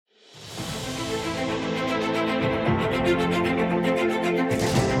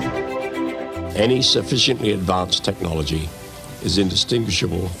Any sufficiently advanced technology is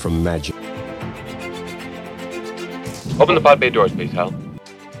indistinguishable from magic. Open the pod bay doors, please, Hal.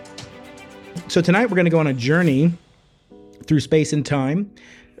 So tonight we're going to go on a journey through space and time,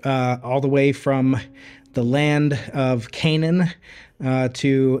 all the way from the land of Canaan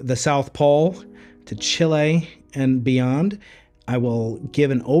to the South Pole, to Chile and beyond. I will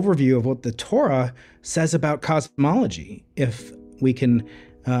give an overview of what the Torah says about cosmology, if we can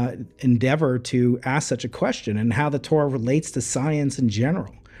endeavor to ask such a question, and how the Torah relates to science in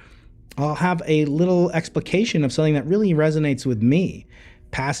general. I'll have a little explication of something that really resonates with me,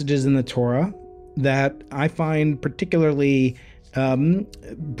 passages in the Torah that I find particularly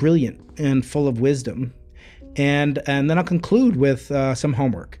brilliant and full of wisdom. And then I'll conclude with some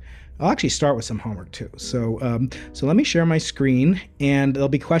homework. I'll actually start with some homework too. So let me share my screen, and there'll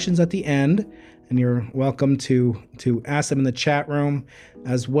be questions at the end, and you're welcome to ask them in the chat room,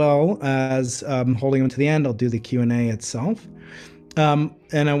 as well as holding them to the end. I'll do the Q&A itself.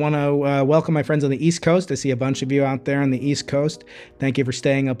 And I want to welcome my friends on the East Coast. I see a bunch of you out there on the East Coast. Thank you for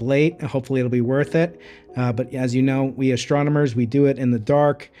staying up late. Hopefully it'll be worth it. But as you know, we astronomers, we do it in the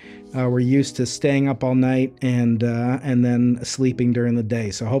dark. We're used to staying up all night and then sleeping during the day.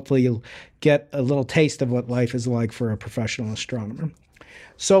 So hopefully you'll get a little taste of what life is like for a professional astronomer.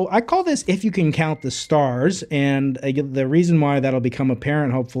 So I call this If You Can Count the Stars, and the reason why that'll become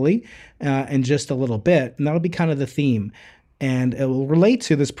apparent, hopefully, in just a little bit, and that'll be kind of the theme. And it will relate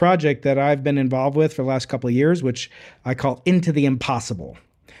to this project that I've been involved with for the last couple of years, which I call Into the Impossible,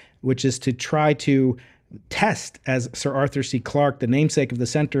 which is to try to test, as Sir Arthur C. Clarke, the namesake of the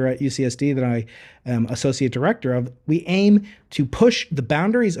center at UCSD that I am associate director of, we aim to push the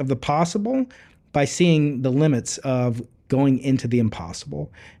boundaries of the possible by seeing the limits of going into the impossible.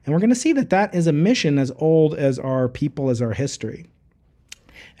 And we're going to see that that is a mission as old as our people, as our history.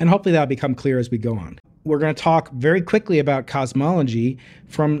 And hopefully that'll become clear as we go on. We're going to talk very quickly about cosmology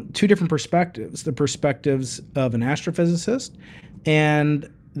from two different perspectives, the perspectives of an astrophysicist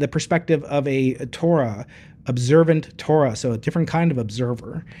and the perspective of a Torah, observant Torah, so a different kind of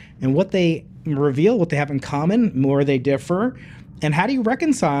observer, and what they reveal, what they have in common, where they differ, and how do you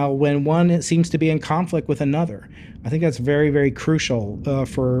reconcile when one seems to be in conflict with another. I think that's very, very crucial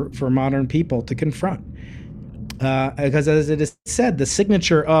for modern people to confront. Because as it is said, the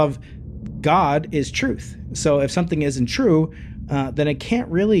signature of God is truth. So if something isn't true, then it can't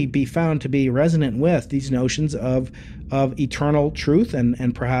really be found to be resonant with these notions of eternal truth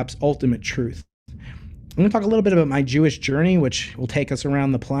and perhaps ultimate truth. I'm going to talk a little bit about my Jewish journey, which will take us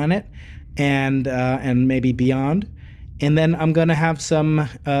around the planet and maybe beyond. And then I'm going to have some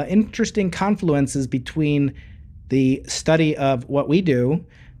interesting confluences between the study of what we do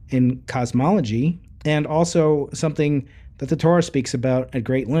in cosmology and also something that the Torah speaks about at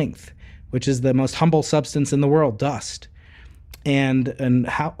great length, which is the most humble substance in the world, dust. And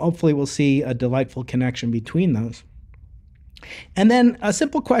how hopefully we'll see a delightful connection between those. And then a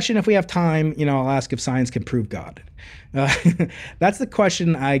simple question, if we have time, I'll ask if science can prove God. That's the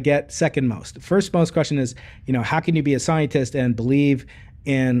question I get second most. The first most question is, how can you be a scientist and believe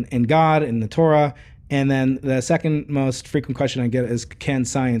in God, in the Torah? And then the second most frequent question I get is, can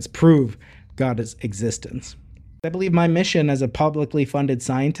science prove God's existence? I believe my mission as a publicly funded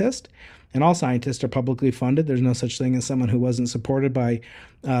scientist, and all scientists are publicly funded. There's no such thing as someone who wasn't supported by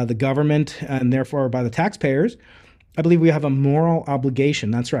the government and therefore by the taxpayers. I believe we have a moral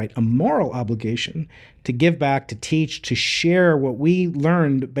obligation. That's right, a moral obligation to give back, to teach, to share what we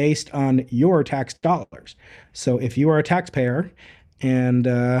learned based on your tax dollars. So if you are a taxpayer, and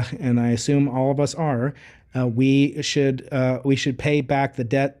I assume all of us are, we should pay back the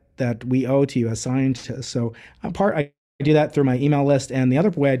debt that we owe to you as scientists. So I do that through my email list, and the other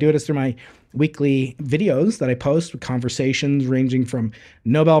way I do it is through my weekly videos that I post with conversations ranging from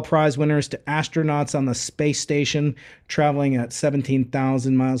Nobel Prize winners to astronauts on the space station traveling at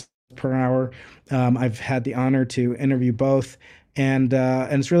 17,000 miles per hour. I've had the honor to interview both, and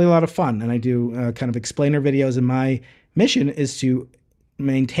it's really a lot of fun. And I do kind of explainer videos, and my mission is to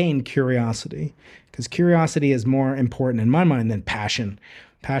maintain curiosity, because curiosity is more important in my mind than passion.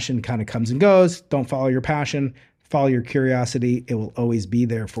 Passion kind of comes and goes. Don't follow your passion. Follow your curiosity. It will always be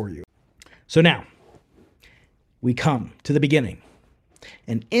there for you. So now, we come to the beginning.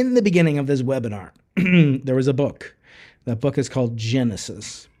 And in the beginning of this webinar, there was a book. That book is called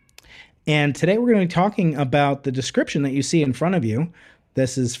Genesis. And today we're going to be talking about the description that you see in front of you.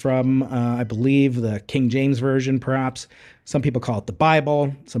 This is from, I believe, the King James Version, perhaps. Some people call it the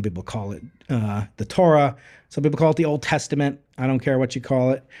Bible. Some people call it the Torah. Some people call it the Old Testament. I don't care what you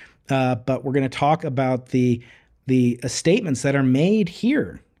call it. But we're going to talk about the statements that are made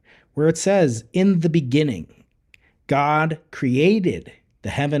here, where it says, "In the beginning, God created the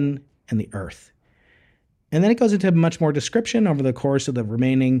heaven and the earth." And then it goes into much more description over the course of the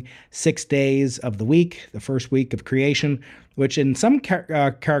remaining 6 days of the week, the first week of creation, which in some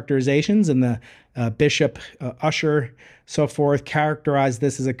characterizations in the Bishop Ussher, so forth, characterize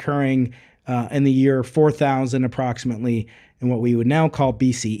this as occurring in the year 4000 approximately, in what we would now call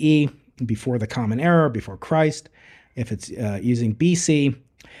BCE, before the Common Era, before Christ, if it's using BC.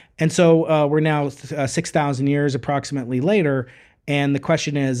 And so we're now 6,000 years approximately later. And the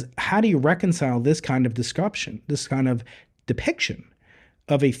question is, how do you reconcile this kind of description, this kind of depiction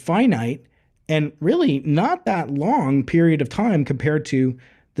of a finite and really not that long period of time compared to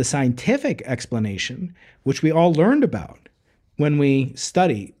the scientific explanation, which we all learned about when we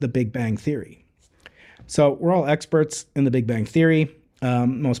study the Big Bang Theory? So we're all experts in the Big Bang Theory,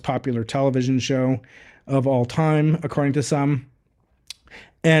 most popular television show of all time, according to some.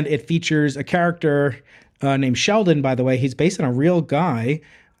 And it features a character named Sheldon, by the way. He's based on a real guy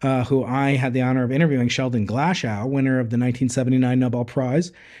who I had the honor of interviewing, Sheldon Glashow, winner of the 1979 Nobel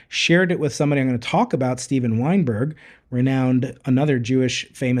Prize. Shared it with somebody I'm going to talk about, Steven Weinberg, renowned, another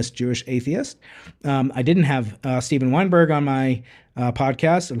famous Jewish atheist. I didn't have Steven Weinberg on my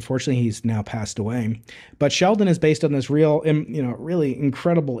podcast. Unfortunately, he's now passed away. But Sheldon is based on this really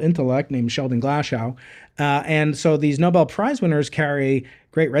incredible intellect named Sheldon Glashow. And so these Nobel Prize winners carry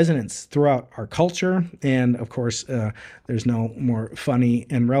great resonance throughout our culture. And of course, there's no more funny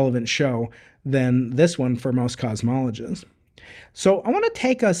and relevant show than this one for most cosmologists. So I want to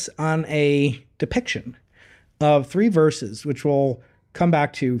take us on a depiction of 3 verses, which we'll come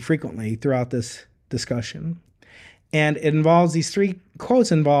back to frequently throughout this discussion. And it involves, these 3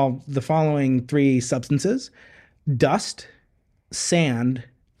 quotes involve the following 3 substances: dust, sand,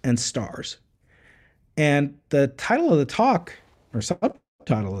 and stars. And the title of the talk, or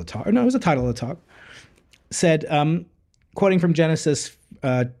subtitle of the talk, no, it was the title of the talk, said, quoting from Genesis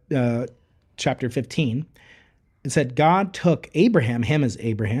chapter 15, it said, God took Abraham, him as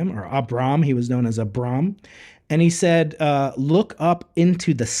Abraham, or Abram, he was known as Abram, and he said, look up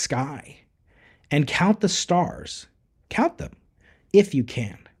into the sky and count the stars. Count them, if you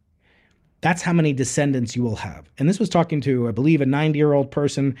can. That's how many descendants you will have. And this was talking to, I believe, a 90-year-old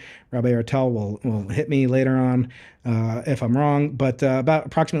person. Rabbi Artel will hit me later on if I'm wrong, but about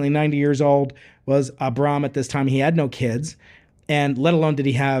approximately 90 years old was Abram at this time. He had no kids, and let alone did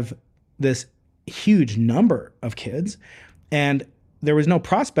he have this huge number of kids. And there was no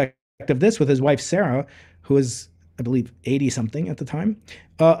prospect of this with his wife Sarah, who was, I believe, 80-something at the time,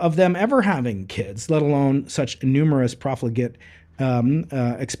 of them ever having kids, let alone such numerous profligate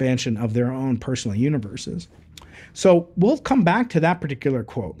expansion of their own personal universes. So we'll come back to that particular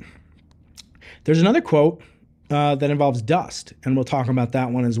quote. There's another quote that involves dust, and we'll talk about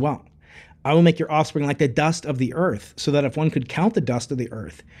that one as well. I will make your offspring like the dust of the earth, so that if one could count the dust of the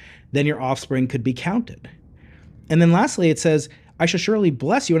earth, then your offspring could be counted. And then lastly, it says, I shall surely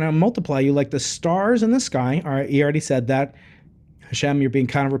bless you and I will multiply you like the stars in the sky. All right, you already said that. Hashem, you're being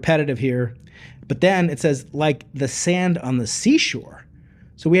kind of repetitive here. But then it says, like the sand on the seashore.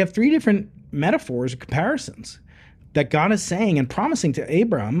 So we have 3 different metaphors or comparisons that God is saying and promising to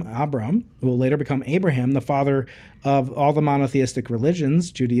Abram, who will later become Abraham, the father of all the monotheistic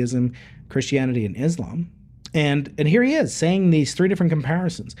religions, Judaism, Christianity, and Islam. And here he is saying these 3 different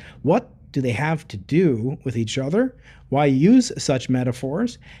comparisons. What do they have to do with each other? Why use such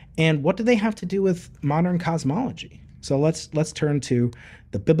metaphors? And what do they have to do with modern cosmology? So let's turn to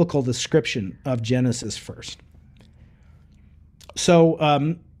the biblical description of Genesis first. So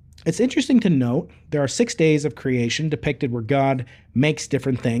it's interesting to note there are 6 days of creation depicted where God makes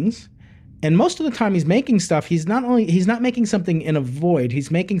different things. And most of the time he's making stuff, he's not making something in a void,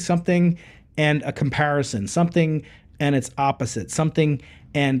 he's making something and a comparison, something and its opposite, something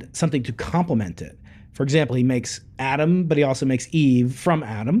and something to complement it. For example, he makes Adam, but he also makes Eve from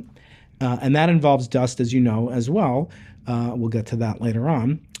Adam. And that involves dust, as you know, as well. We'll get to that later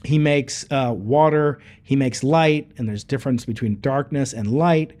on. He makes water, he makes light, and there's difference between darkness and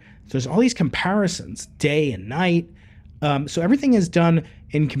light. So there's all these comparisons, day and night. So everything is done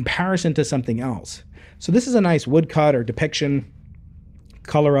in comparison to something else. So this is a nice woodcut or depiction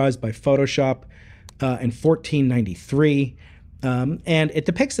colorized by Photoshop in 1493. And it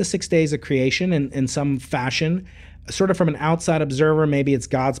depicts the 6 days of creation in some fashion, sort of from an outside observer. Maybe it's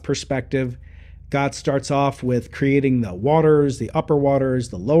God's perspective. God starts off with creating the waters, the upper waters,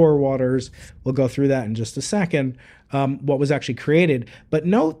 the lower waters. We'll go through that in just a second, what was actually created. But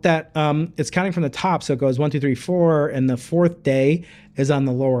note that it's counting from the top. So it goes 1, 2, 3, 4, and the 4th day is on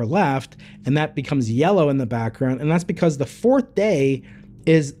the lower left, and that becomes yellow in the background. And that's because the 4th day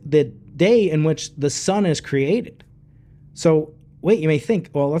is the day in which the sun is created. So wait, you may think,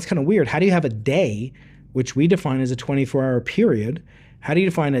 well, that's kind of weird. How do you have a day, which we define as a 24-hour period? How do you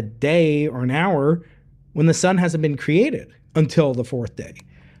define a day or an hour when the sun hasn't been created until the fourth day?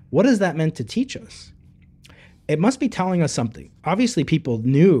 What is that meant to teach us? It must be telling us something. Obviously, people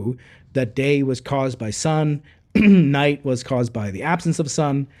knew that day was caused by sun, night was caused by the absence of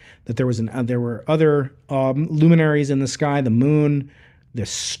sun, that there were other luminaries in the sky, the moon, the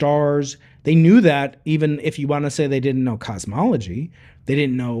stars. They knew that, even if you want to say they didn't know cosmology, they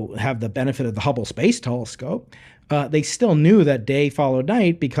didn't have the benefit of the Hubble Space Telescope, they still knew that day followed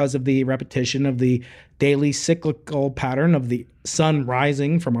night because of the repetition of the daily cyclical pattern of the sun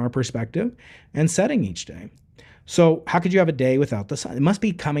rising from our perspective and setting each day. So how could you have a day without the sun? It must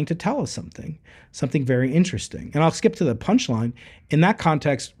be coming to tell us something very interesting. And I'll skip to the punchline. In that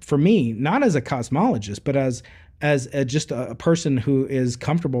context, for me, not as a cosmologist, but as just a person who is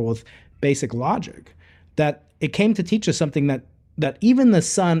comfortable with basic logic, that it came to teach us something that even the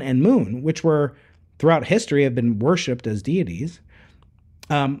sun and moon, which were throughout history have been worshipped as deities,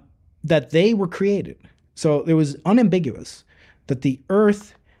 that they were created. So it was unambiguous that the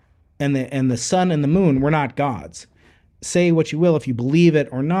earth and the sun and the moon were not gods. Say what you will, if you believe it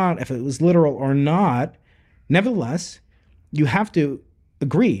or not, if it was literal or not, nevertheless, you have to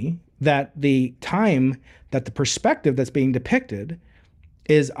agree that the time, that the perspective that's being depicted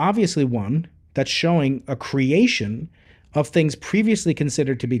is obviously one that's showing a creation of things previously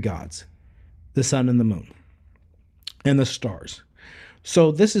considered to be gods, the sun and the moon and the stars.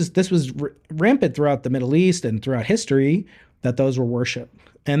 So this was rampant throughout the Middle East and throughout history, that those were worshipped.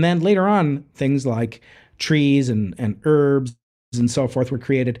 And then later on, things like trees and herbs and so forth were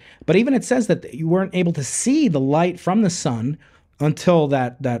created. But even it says that you weren't able to see the light from the sun until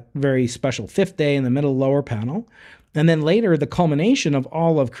that very special fifth day in the middle lower panel. And then later, the culmination of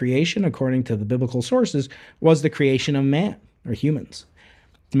all of creation, according to the biblical sources, was the creation of man, or humans.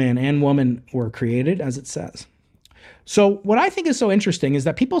 Man and woman were created, as it says. So what I think is so interesting is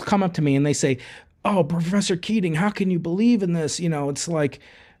that people come up to me and they say, oh, Professor Keating, how can you believe in this? It's like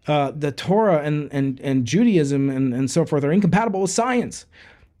the Torah and Judaism and so forth are incompatible with science.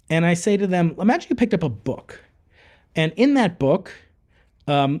 And I say to them, imagine you picked up a book. And in that book,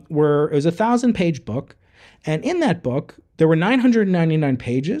 it was a 1,000-page book. And in that book, there were 999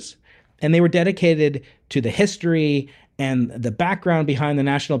 pages, and they were dedicated to the history and the background behind the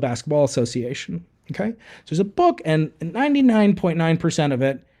National Basketball Association. Okay? So there's a book, and 99.9% of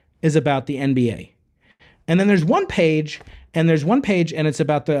it is about the NBA. And then there's one page, and it's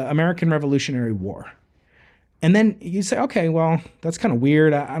about the American Revolutionary War. And then you say, okay, well, that's kind of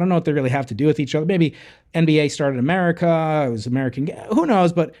weird. I don't know what they really have to do with each other. Maybe NBA started in America, it was American, who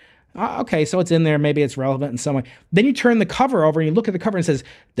knows, but okay, so it's in there. Maybe it's relevant in some way. Then you turn the cover over and you look at the cover and it says,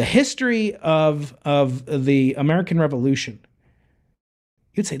 the history of the American Revolution.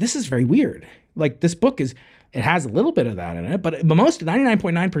 You'd say, this is very weird. Like, this book it has a little bit of that in it, but most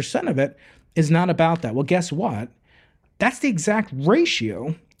 99.9% of it is not about that. Well, guess what? That's the exact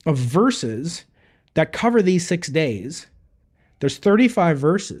ratio of verses that cover these 6 days. There's 35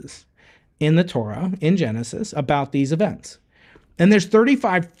 verses in the Torah, in Genesis, about these events. And there's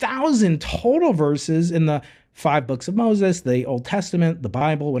 35,000 total verses in the 5 books of Moses, the Old Testament, the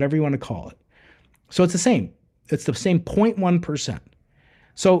Bible, whatever you want to call it. So it's the same. It's the same 0.1%.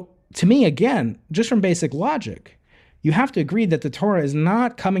 So to me, again, just from basic logic, you have to agree that the Torah is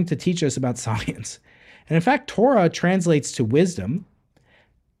not coming to teach us about science. And in fact, Torah translates to wisdom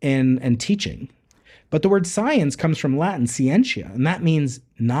and teaching. But the word science comes from Latin, scientia, and that means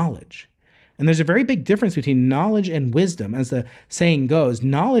knowledge. And there's a very big difference between knowledge and wisdom. As the saying goes,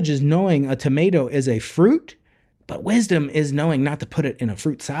 knowledge is knowing a tomato is a fruit, but wisdom is knowing not to put it in a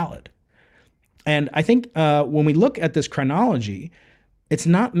fruit salad. And I think when we look at this chronology, it's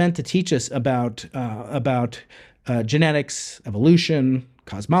not meant to teach us about genetics, evolution,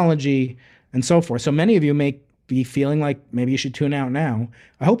 cosmology, and so forth. So many of you may be feeling like maybe you should tune out now.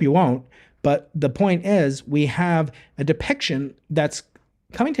 I hope you won't. But the point is, we have a depiction that's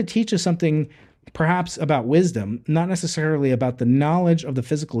coming to teach us something perhaps about wisdom, not necessarily about the knowledge of the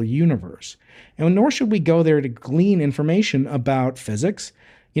physical universe. And nor should we go there to glean information about physics.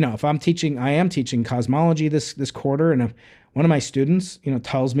 If I am teaching cosmology this quarter, and if one of my students,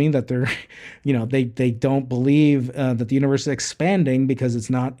 tells me that they don't believe that the universe is expanding because it's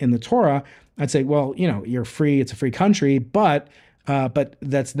not in the Torah, I'd say, well, you're free. It's a free country, but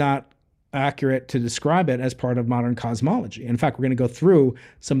that's not accurate to describe it as part of modern cosmology. In fact, we're going to go through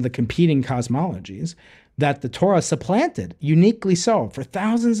some of the competing cosmologies that the Torah supplanted, uniquely so, for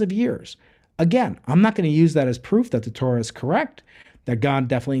thousands of years. Again, I'm not going to use that as proof that the Torah is correct, that God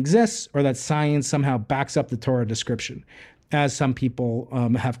definitely exists or that science somehow backs up the Torah description, as some people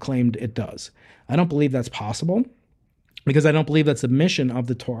have claimed it does. I don't believe that's possible because I don't believe that's the mission of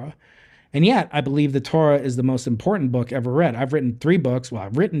the Torah. And yet, I believe the Torah is the most important book ever read. I've written 3 books. Well,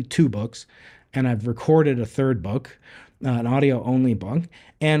 I've written 2 books, and I've recorded a 3rd book, an audio-only book.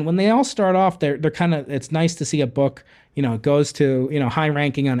 And when they all start off, they're kind of, it's nice to see a book, it goes to, high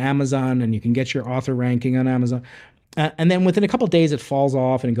ranking on Amazon, and you can get your author ranking on Amazon. And then within a couple of days, it falls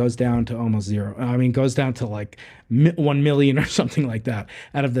off and it goes down to almost 0. I mean, it goes down to like 1 million or something like that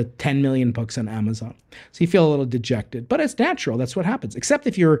out of the 10 million books on Amazon. So you feel a little dejected, but it's natural. That's what happens. Except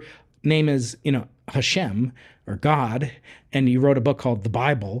if your name is, Hashem or God, and you wrote a book called the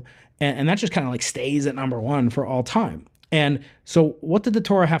Bible, and that just kind of like stays at number 1 for all time. And so what did the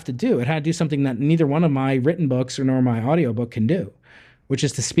Torah have to do? It had to do something that neither one of my written books or nor my audiobook can do, which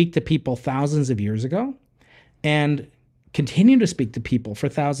is to speak to people thousands of years ago and continue to speak to people for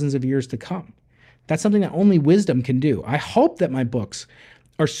thousands of years to come. That's something that only wisdom can do. I hope that my books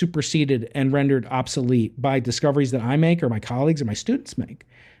are superseded and rendered obsolete by discoveries that I make or my colleagues or my students make.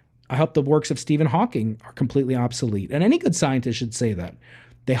 I hope the works of Stephen Hawking are completely obsolete. And any good scientist should say that.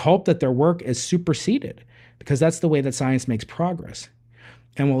 They hope that their work is superseded because that's the way that science makes progress.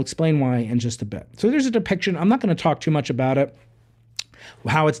 And we'll explain why in just a bit. So there's a depiction. I'm not going to talk too much about it,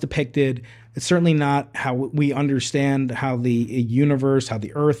 how it's depicted. It's certainly not how we understand how the universe, how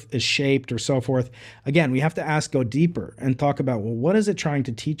the earth is shaped or so forth. Again, we have to go deeper and talk about, well, what is it trying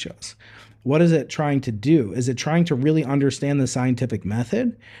to teach us? What is it trying to do? Is it trying to really understand the scientific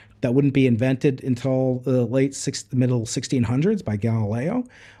method that wouldn't be invented until the middle 1600s by Galileo?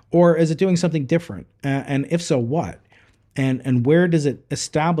 Or is it doing something different? And if so, what? And where does it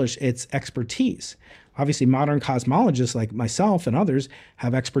establish its expertise? Obviously, modern cosmologists like myself and others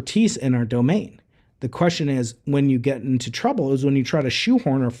have expertise in our domain. The question is, when you get into trouble is when you try to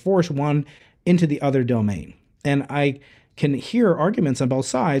shoehorn or force one into the other domain. And I can hear arguments on both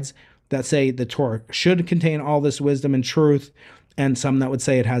sides that say the Torah should contain all this wisdom and truth, and some that would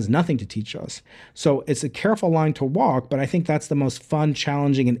say it has nothing to teach us. So it's a careful line to walk, but I think that's the most fun,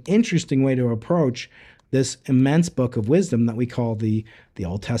 challenging, and interesting way to approach this immense book of wisdom that we call the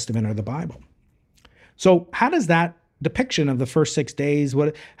Old Testament or the Bible. So how does that depiction of the first 6 days,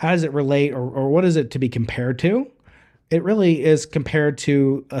 how does it relate, or what is it to be compared to? It really is compared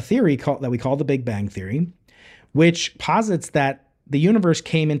to a theory that we call the Big Bang Theory, which posits that the universe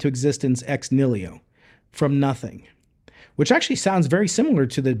came into existence ex nihilo, from nothing, which actually sounds very similar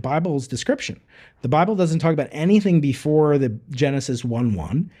to the Bible's description. The Bible doesn't talk about anything before the Genesis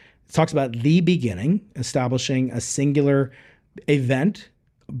 1:1. It talks about the beginning, establishing a singular event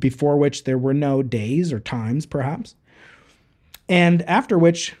before which there were no days or times, perhaps, and after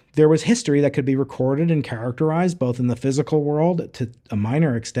which there was history that could be recorded and characterized both in the physical world to a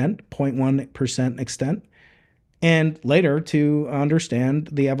minor extent, 0.1% extent, and later to understand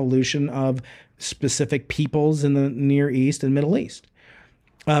the evolution of specific peoples in the Near East and Middle East.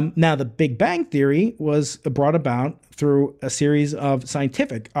 Now, the Big Bang Theory was brought about through a series of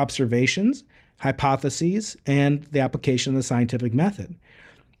scientific observations, hypotheses, and the application of the scientific method.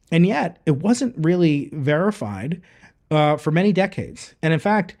 And yet, it wasn't really verified for many decades. And in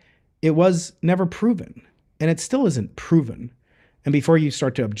fact, it was never proven. And it still isn't proven. And before you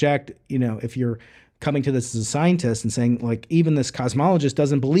start to object, if you're coming to this as a scientist and saying, like, even this cosmologist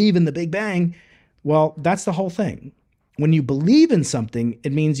doesn't believe in the Big Bang, well, that's the whole thing. When you believe in something,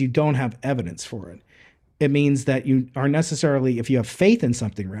 it means you don't have evidence for it. It means that you are necessarily, if you have faith in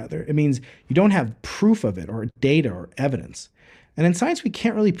something, rather, it means you don't have proof of it or data or evidence. And in science, we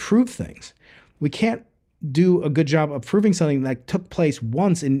can't really prove things. We can't do a good job of proving something that took place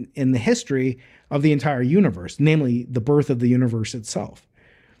once in the history of the entire universe, namely the birth of the universe itself,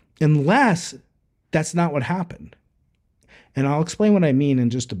 unless that's not what happened. And I'll explain what I mean in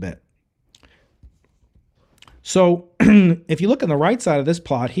just a bit. So if you look on the right side of this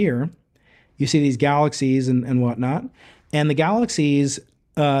plot here, you see these galaxies and whatnot. And the galaxies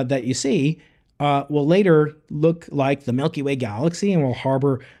that you see will later look like the Milky Way galaxy and will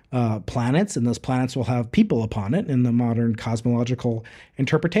harbor planets, and those planets will have people upon it in the modern cosmological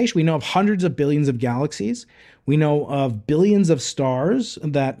interpretation. We know of hundreds of billions of galaxies. We know of billions of stars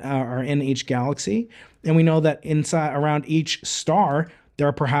that are in each galaxy. And we know that around each star, there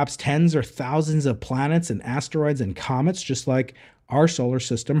are perhaps tens or thousands of planets and asteroids and comets, just like our solar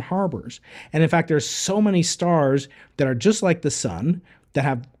system harbors. And in fact, there's so many stars that are just like the sun, that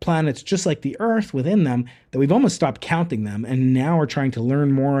have planets just like the Earth within them, that we've almost stopped counting them. And now we're trying to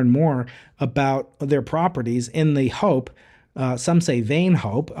learn more and more about their properties in the hope Some say vain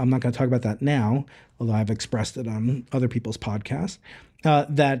hope. I'm not going to talk about that now, although I've expressed it on other people's podcasts.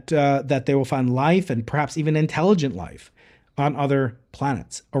 That they will find life and perhaps even intelligent life on other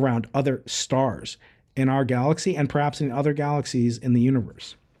planets, around other stars in our galaxy and perhaps in other galaxies in the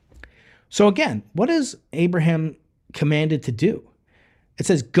universe. So again, what is Abraham commanded to do? It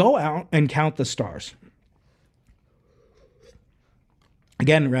says, go out and count the stars.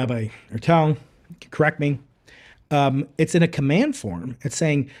 Again, Rabbi Ertel, correct me. It's in a command form. It's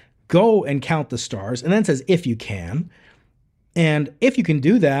saying, go and count the stars. And then it says, if you can. And if you can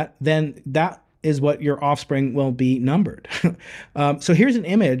do that, then that is what your offspring will be numbered. So here's an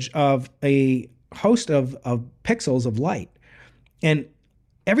image of a host of pixels of light. And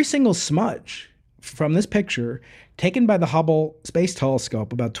every single smudge from this picture, taken by the Hubble Space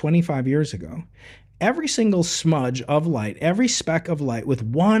Telescope about 25 years ago, every single smudge of light, every speck of light, with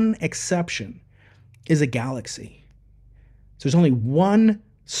one exception, is a galaxy. So there's only one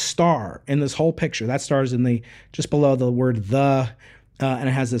star in this whole picture. That star is in the just below the word the, and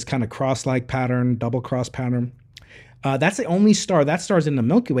it has this kind of cross-like pattern, double cross pattern. That's the only star. That star is in the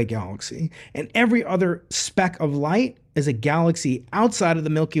Milky Way galaxy, and every other speck of light is a galaxy outside of the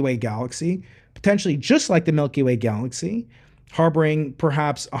Milky Way galaxy, potentially just like the Milky Way galaxy, harboring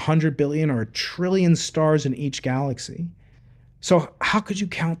perhaps 100 billion or 1 trillion stars in each galaxy. So how could you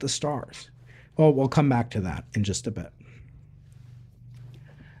count the stars? Well, we'll come back to that in just a bit.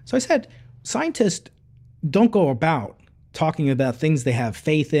 So I said, scientists don't go about talking about things they have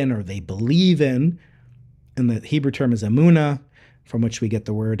faith in or they believe in. And the Hebrew term is emunah, from which we get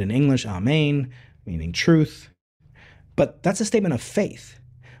the word in English, amen, meaning truth. But that's a statement of faith.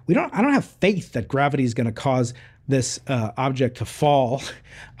 I don't have faith that gravity is going to cause this object to fall.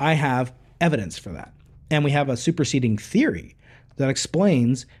 I have evidence for that. And we have a superseding theory that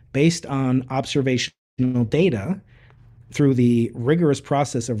explains, based on observational data, through the rigorous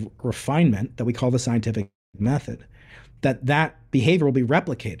process of refinement that we call the scientific method, that behavior will be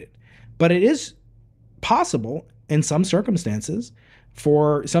replicated. But it is possible in some circumstances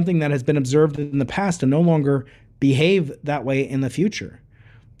for something that has been observed in the past to no longer behave that way in the future.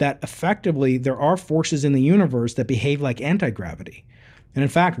 That effectively there are forces in the universe that behave like anti-gravity. And in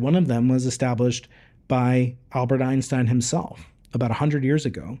fact, one of them was established by Albert Einstein himself about 100 years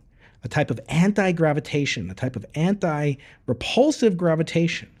ago, a type of anti-gravitation, a type of anti-repulsive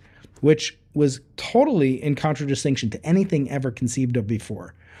gravitation, which was totally in contradistinction to anything ever conceived of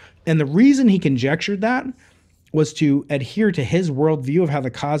before. And the reason he conjectured that was to adhere to his worldview of how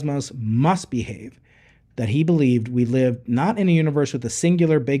the cosmos must behave, that he believed we lived not in a universe with a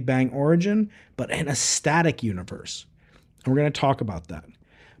singular Big Bang origin, but in a static universe. And we're going to talk about that.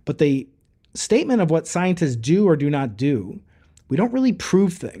 But the statement of what scientists do or do not do, we don't really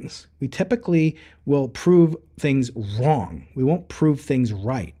prove things. We typically will prove things wrong. We won't prove things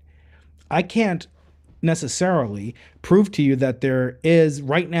right. I can't necessarily prove to you that there is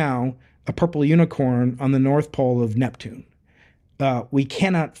right now a purple unicorn on the North Pole of Neptune. We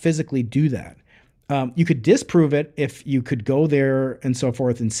cannot physically do that. You could disprove it if you could go there and so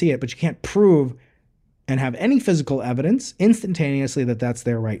forth and see it, but you can't prove and have any physical evidence instantaneously that that's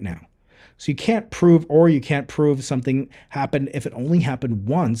there right now. So you can't prove, or you can't prove something happened if it only happened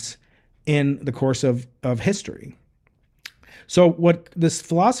once in the course of history. So what this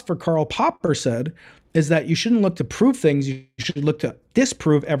philosopher Karl Popper said is that you shouldn't look to prove things, you should look to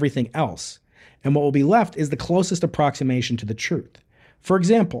disprove everything else. And what will be left is the closest approximation to the truth. For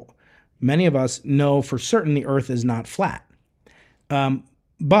example, many of us know for certain the Earth is not flat.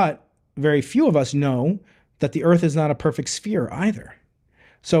 But very few of us know that the Earth is not a perfect sphere either.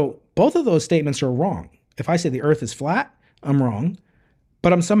 So both of those statements are wrong. If I say the Earth is flat, I'm wrong.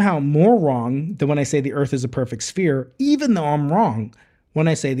 But I'm somehow more wrong than when I say the Earth is a perfect sphere, even though I'm wrong when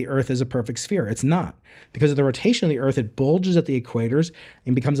I say the Earth is a perfect sphere. It's not. Because of the rotation of the Earth, it bulges at the equators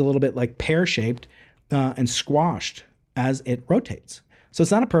and becomes a little bit like pear-shaped and squashed as it rotates. So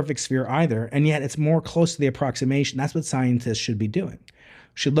it's not a perfect sphere either, and yet it's more close to the approximation. That's what scientists should be doing.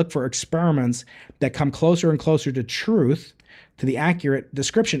 Should look for experiments that come closer and closer to truth, to the accurate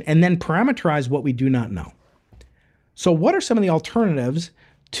description, and then parameterize what we do not know. So what are some of the alternatives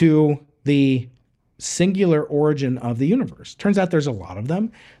to the singular origin of the universe? Turns out there's a lot of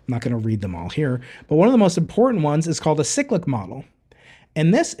them. I'm not going to read them all here, but one of the most important ones is called a cyclic model.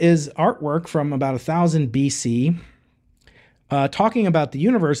 And this is artwork from about 1000 BC, talking about the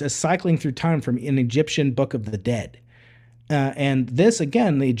universe as cycling through time from an Egyptian Book of the Dead. And this,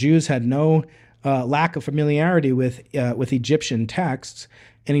 again, the Jews had no lack of familiarity with Egyptian texts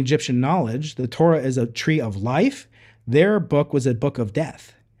and Egyptian knowledge. The Torah is a tree of life. Their book was a book of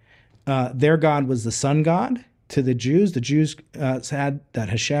death. Their God was the sun god, to the Jews. The Jews said that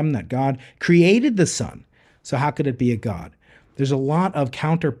Hashem, that God, created the sun. So how could it be a god? There's a lot of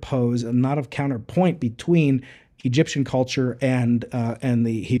counterpose and a lot of counterpoint between Egyptian culture and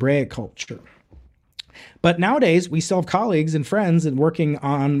the Hebraic culture. But nowadays, we still have colleagues and friends and working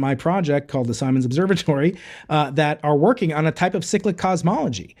on my project called the Simons Observatory that are working on a type of cyclic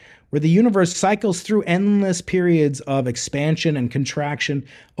cosmology where the universe cycles through endless periods of expansion and contraction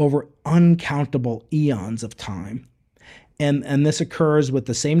over uncountable eons of time. And this occurs with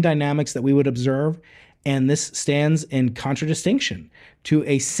the same dynamics that we would observe, and this stands in contradistinction to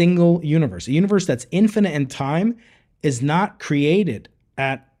a single universe. A universe that's infinite in time is not created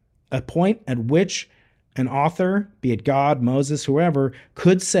at a point at which an author, be it God, Moses, whoever,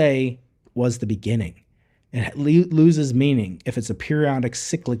 could say was the beginning. It loses meaning if it's a periodic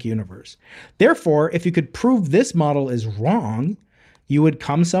cyclic universe. Therefore, if you could prove this model is wrong, you would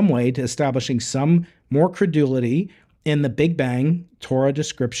come some way to establishing some more credulity in the Big Bang Torah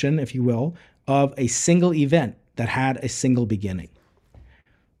description, if you will, of a single event that had a single beginning.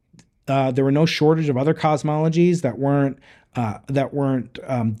 There were no shortage of other cosmologies that weren't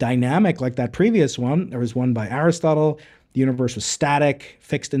dynamic like that previous one. There was one by Aristotle. The universe was static,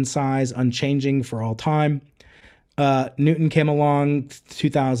 fixed in size, unchanging for all time. Newton came along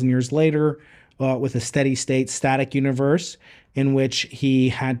 2,000 years later with a steady state static universe in which he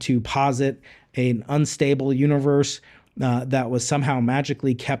had to posit an unstable universe that was somehow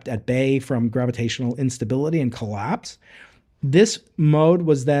magically kept at bay from gravitational instability and collapse. This mode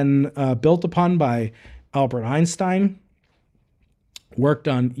was then built upon by Albert Einstein, worked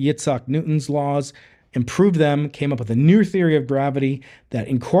on Isaac Newton's laws, improved them, came up with a new theory of gravity that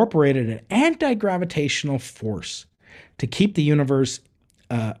incorporated an anti-gravitational force to keep the universe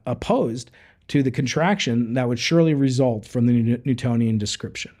opposed to the contraction that would surely result from the Newtonian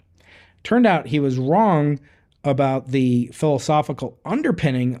description. Turned out he was wrong about the philosophical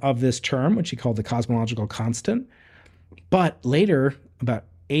underpinning of this term, which he called the cosmological constant. But later, about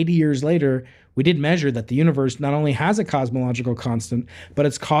 80 years later, we did measure that the universe not only has a cosmological constant, but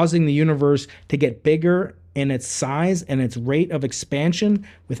it's causing the universe to get bigger in its size and its rate of expansion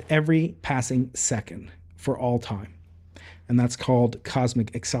with every passing second for all time. And that's called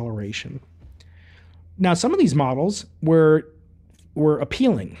cosmic acceleration. Now, some of these models were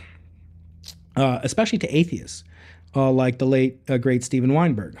appealing, especially to atheists, like the late, great Steven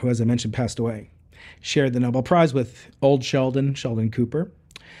Weinberg, who, as I mentioned, passed away. Shared the Nobel Prize with old Sheldon Cooper,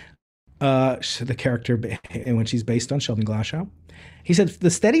 the character in which he's based on, Sheldon Glashow. He said, the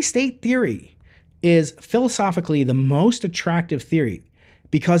steady state theory is philosophically the most attractive theory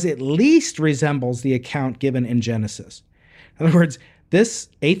because it least resembles the account given in Genesis. In other words, this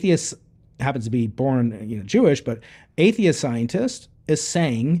atheist happens to be born Jewish, but atheist scientist is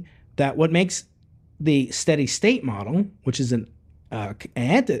saying that what makes the steady state model, which is an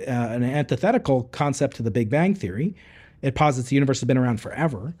antithetical concept to the Big Bang Theory, it posits the universe has been around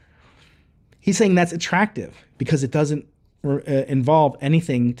forever. He's saying that's attractive because it doesn't involve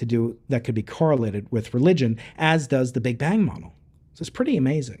anything to do that could be correlated with religion, as does the Big Bang model. So it's pretty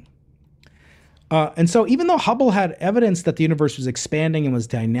amazing. And so even though Hubble had evidence that the universe was expanding and was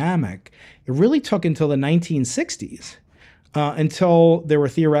dynamic, it really took until the 1960s until there were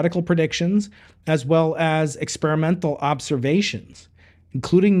theoretical predictions as well as experimental observations,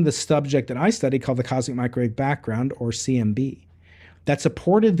 including the subject that I study called the cosmic microwave background, or CMB, that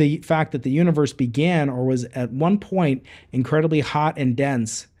supported the fact that the universe began or was at one point incredibly hot and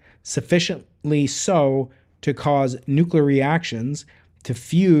dense, sufficiently so to cause nuclear reactions to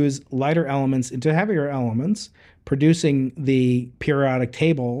fuse lighter elements into heavier elements, producing the periodic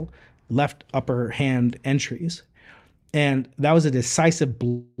table left upper hand entries. And that was a decisive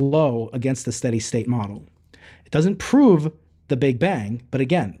blow against the steady state model. It doesn't prove the Big Bang, but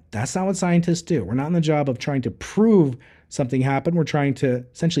again, that's not what scientists do. We're not in the job of trying to prove something happened. We're trying to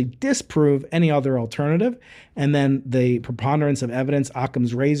essentially disprove any other alternative. And then the preponderance of evidence,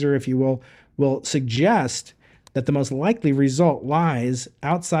 Occam's razor, if you will suggest that the most likely result lies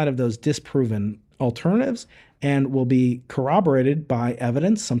outside of those disproven alternatives and will be corroborated by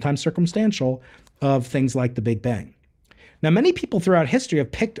evidence, sometimes circumstantial, of things like the Big Bang. Now, many people throughout history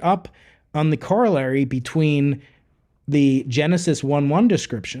have picked up on the corollary between the Genesis 1:1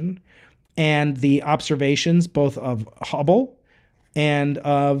 description and the observations both of Hubble and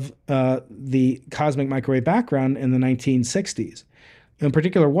of the cosmic microwave background in the 1960s. In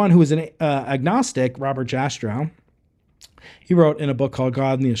particular, one who was an agnostic, Robert Jastrow, he wrote in a book called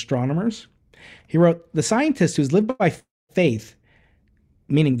God and the Astronomers, he wrote, the scientist who's lived by faith,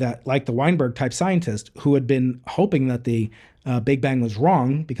 meaning that like the Weinberg type scientist who had been hoping that the Big Bang was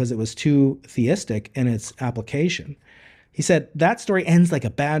wrong because it was too theistic in its application. He said, that story ends like a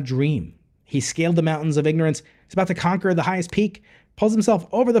bad dream. He scaled the mountains of ignorance. He's about to conquer the highest peak, pulls himself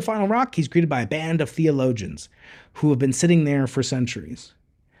over the final rock. He's greeted by a band of theologians who have been sitting there for centuries.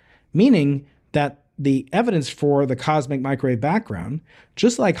 Meaning that the evidence for the cosmic microwave background,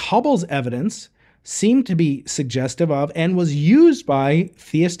 just like Hubble's evidence, seemed to be suggestive of and was used by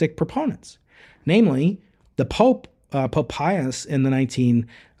theistic proponents. Namely, the Pope Pius in the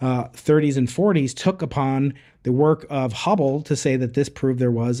 1930s and 40s took upon the work of Hubble to say that this proved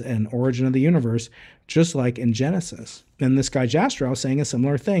there was an origin of the universe, just like in Genesis. And this guy Jastrow saying a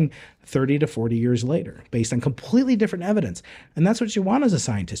similar thing 30 to 40 years later, based on completely different evidence. And that's what you want as a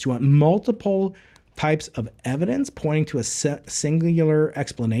scientist. You want multiple types of evidence pointing to a singular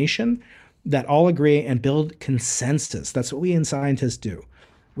explanation that all agree and build consensus. That's what we in scientists do.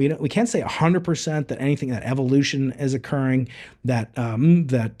 We can't say 100% that anything, that evolution is occurring, that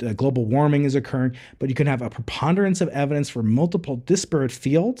global warming is occurring, but you can have a preponderance of evidence for multiple disparate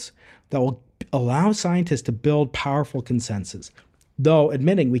fields that will allow scientists to build powerful consensus, though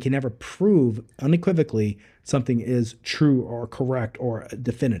admitting we can never prove unequivocally something is true or correct or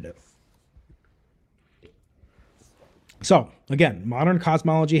definitive. So again, modern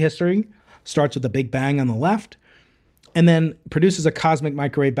cosmology history starts with the Big Bang on the left, and then produces a cosmic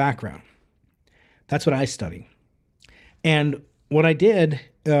microwave background. That's what I study. And what I did,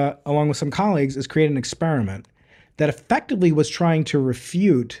 along with some colleagues, is create an experiment that effectively was trying to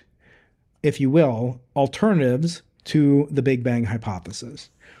refute, if you will, alternatives to the Big Bang hypothesis,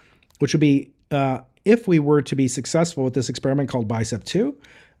 which would be, if we were to be successful with this experiment called BICEP2,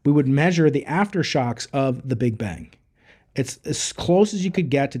 we would measure the aftershocks of the Big Bang. It's as close as you could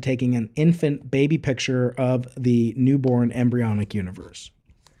get to taking an infant baby picture of the newborn embryonic universe.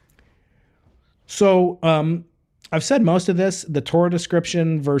 So I've said most of this, the Torah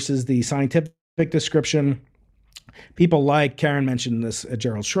description versus the scientific description. People like Karen mentioned this,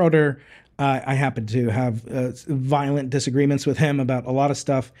 Gerald Schroeder. I happen to have violent disagreements with him about a lot of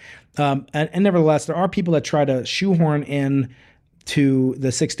stuff. And nevertheless, there are people that try to shoehorn in to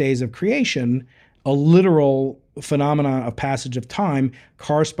the 6 days of creation a literal phenomena of passage of time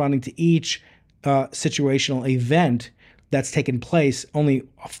corresponding to each situational event that's taken place, only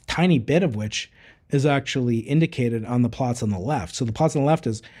a tiny bit of which is actually indicated on the plots on the left. So the plots on the left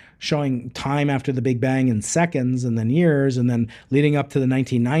is showing time after the Big Bang in seconds and then years, and then leading up to the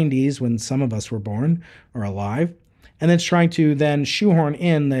 1990s when some of us were born or alive. And then it's trying to then shoehorn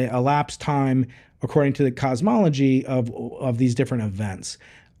in the elapsed time according to the cosmology of these different events.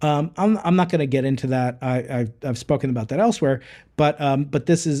 I'm not going to get into that. I've spoken about that elsewhere, but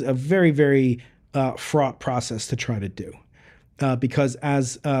this is a very, very fraught process to try to do, because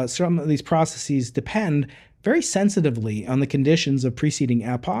as some of these processes depend very sensitively on the conditions of preceding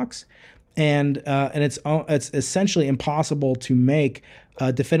epochs, and it's essentially impossible to make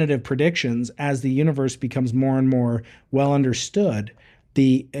definitive predictions as the universe becomes more and more well understood.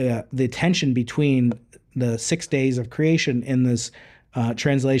 The tension between the 6 days of creation in this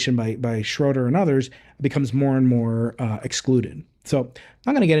translation by Schroeder and others becomes more and more excluded. So I'm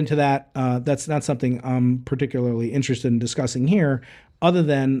not going to get into that. That's not something I'm particularly interested in discussing here, other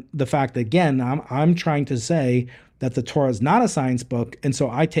than the fact that, again, I'm trying to say that the Torah is not a science book, and so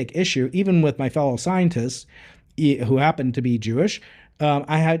I take issue, even with my fellow scientists who happen to be Jewish.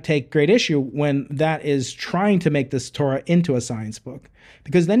 I take great issue when that is trying to make this Torah into a science book,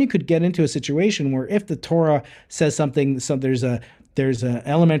 because then you could get into a situation where if the Torah says something, so there's an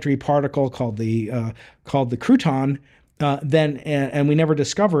elementary particle called the crouton, and we never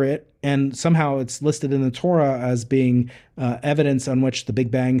discover it, and somehow it's listed in the Torah as being evidence on which the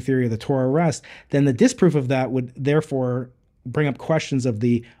Big Bang theory of the Torah rests, then the disproof of that would therefore bring up questions of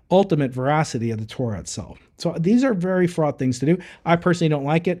the ultimate veracity of the Torah itself. So these are very fraught things to do. I personally don't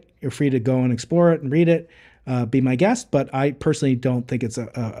like it. You're free to go and explore it and read it, be my guest, but I personally don't think it's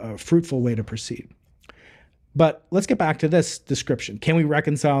a fruitful way to proceed. But let's get back to this description. Can we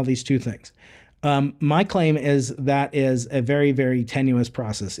reconcile these two things? My claim is that is a very, very tenuous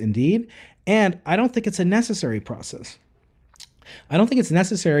process indeed, and I don't think it's a necessary process. I don't think it's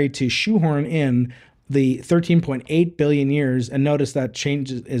necessary to shoehorn in the 13.8 billion years, and notice that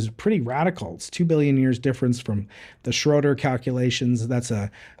change is pretty radical. It's 2 billion years difference from the Schroeder calculations. That's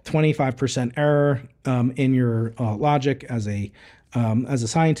a 25% error in your logic as a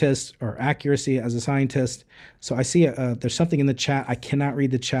scientist, or accuracy as a scientist. So I see there's something in the chat. I cannot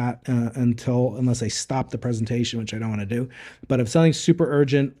read the chat unless I stop the presentation, which I don't want to do. But if something's super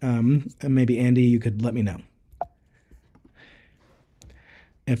urgent, maybe Andy, you could let me know.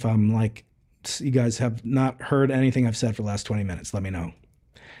 If I'm like you guys have not heard anything I've said for the last 20 minutes, let me know.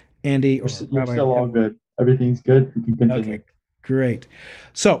 Andy or You're Rabbi. still all good. Everything's good. You can continue. Okay, great.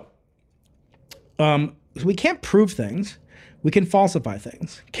 So we can't prove things. We can falsify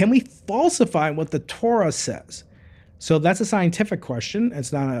things. Can we falsify what the Torah says? So that's a scientific question.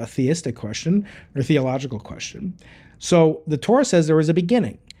 It's not a theistic question or theological question. So the Torah says there was a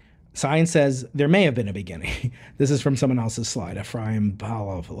beginning. Science says there may have been a beginning. This is from someone else's slide, Ephraim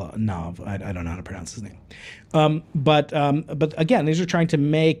Palovnov. I don't know how to pronounce his name. But again, these are trying to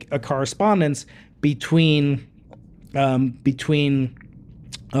make a correspondence between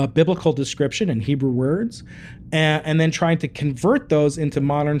biblical description and Hebrew words, and then trying to convert those into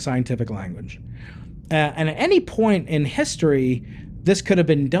modern scientific language. And at any point in history, this could have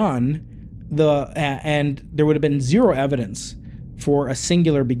been done, and there would have been zero evidence for a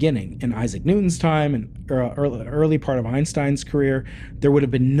singular beginning. In Isaac Newton's time and early part of Einstein's career, there would have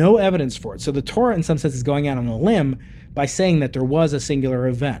been no evidence for it. So the Torah, in some sense, is going out on a limb by saying that there was a singular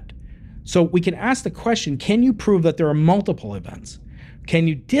event. So we can ask the question, can you prove that there are multiple events? Can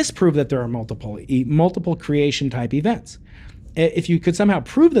you disprove that there are multiple creation type events? If you could somehow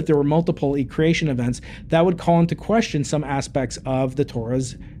prove that there were multiple creation events, that would call into question some aspects of the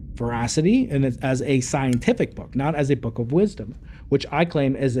Torah's veracity and as a scientific book, not as a book of wisdom, which I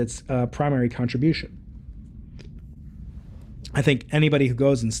claim is its primary contribution. I think anybody who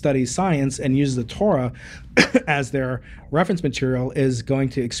goes and studies science and uses the Torah as their reference material is going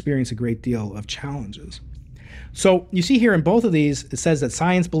to experience a great deal of challenges. So you see here in both of these, it says that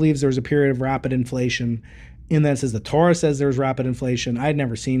science believes there was a period of rapid inflation. And then it says the Torah says there was rapid inflation. I had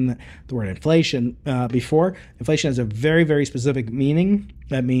never seen the word inflation before. Inflation has a very, very specific meaning.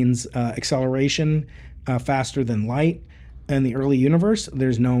 That means acceleration faster than light. In the early universe,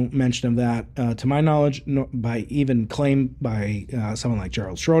 there's no mention of that, to my knowledge, by even claim by someone like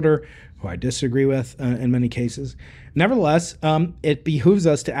Gerald Schroeder, who I disagree with in many cases. Nevertheless, it behooves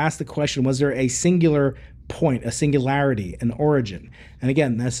us to ask the question, was there a singular point, a singularity, an origin? And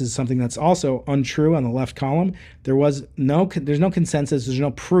again, this is something that's also untrue on the left column. There's no consensus, there's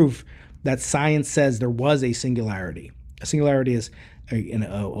no proof that science says there was a singularity. A singularity is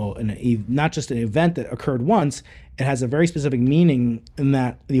not just an event that occurred once. It has a very specific meaning in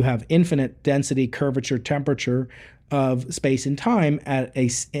that you have infinite density, curvature, temperature of space and time at a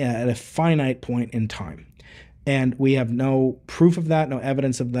finite point in time. And we have no proof of that, no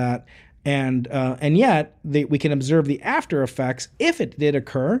evidence of that. And yet we can observe the after effects. If it did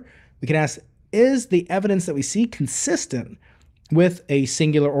occur, we can ask, is the evidence that we see consistent with a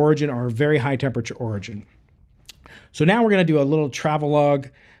singular origin or a very high temperature origin? So now we're going to do a little travelogue,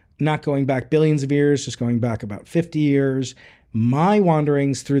 not going back billions of years, just going back about 50 years, my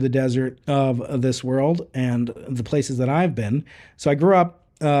wanderings through the desert of this world and the places that I've been. So I grew up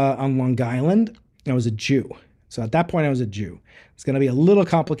on Long Island. I was a Jew. So at that point, I was a Jew. It's going to be a little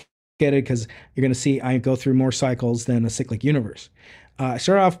complicated because you're going to see I go through more cycles than a cyclic universe. I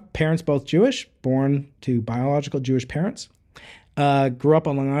started off parents both Jewish, born to biological Jewish parents. Grew up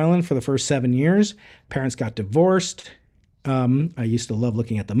on Long Island for the first 7 years. Parents got divorced. I used to love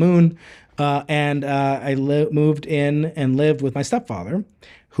looking at the moon. And I moved in and lived with my stepfather,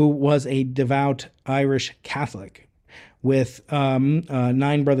 who was a devout Irish Catholic with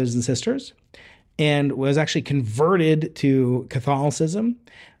 9 brothers and sisters, and was actually converted to Catholicism.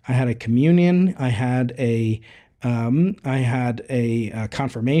 I had a communion. I had a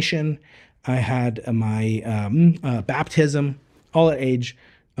confirmation. I had my baptism, all at age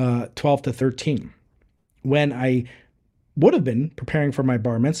 12 to 13, when I would have been preparing for my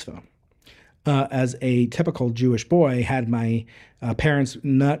bar mitzvah. As a typical Jewish boy, had my parents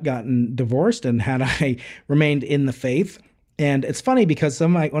not gotten divorced and had I remained in the faith. And it's funny because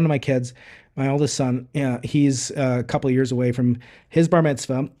one of my kids, my oldest son, he's a couple of years away from his bar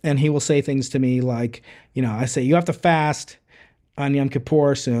mitzvah, and he will say things to me like, I say, you have to fast on Yom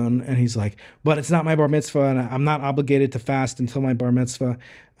Kippur soon. And he's like, but it's not my bar mitzvah, and I'm not obligated to fast until my bar mitzvah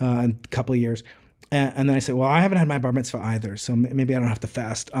in a couple of years. And then I say, well, I haven't had my bar mitzvah either, so maybe I don't have to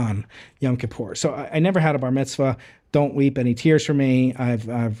fast on Yom Kippur. So I never had a bar mitzvah. Don't weep any tears for me.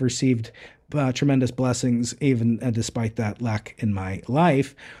 I've received tremendous blessings, even despite that lack in my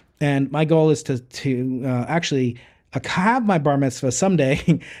life. And my goal is to actually have my bar mitzvah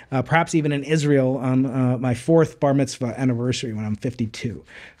someday, perhaps even in Israel on my 4th bar mitzvah anniversary when I'm 52.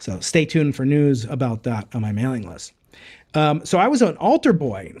 So stay tuned for news about that on my mailing list. So I was an altar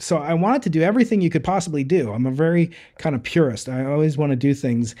boy. So I wanted to do everything you could possibly do. I'm a very kind of purist. I always want to do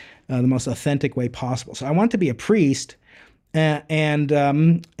things the most authentic way possible. So I wanted to be a priest. And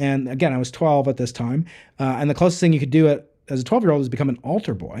again, I was 12 at this time. And the closest thing you could do it as a 12-year-old was become an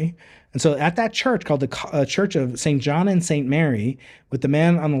altar boy. And so at that church called the Church of St. John and St. Mary, with the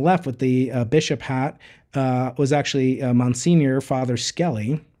man on the left with the bishop hat was actually Monsignor Father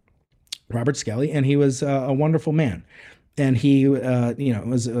Skelly, Robert Skelly, and he was a wonderful man. And he,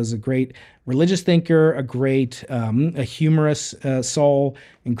 was a great religious thinker, a humorous soul,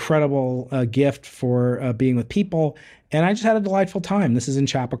 incredible gift for being with people. And I just had a delightful time. This is in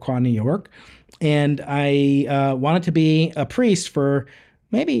Chappaqua, New York. And I wanted to be a priest for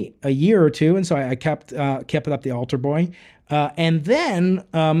maybe a year or two. And so I kept it up the altar boy. And then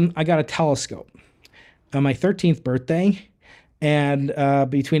I got a telescope on my 13th birthday. And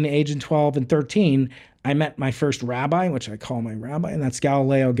between the age of 12 and 13, I met my first rabbi, which I call my rabbi, and that's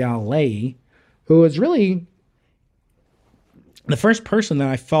Galileo Galilei, who was really the first person that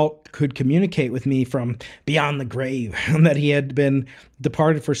I felt could communicate with me from beyond the grave, that he had been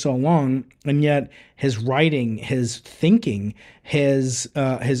departed for so long, and yet his writing, his thinking, his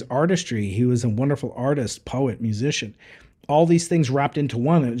artistry, he was a wonderful artist, poet, musician, all these things wrapped into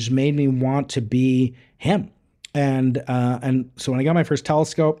one. It just made me want to be him. And so when I got my first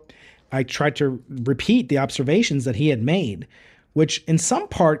telescope, I tried to repeat the observations that he had made, which in some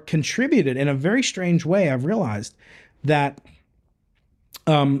part contributed in a very strange way. I've realized that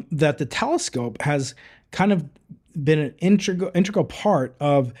that the telescope has kind of been an integral part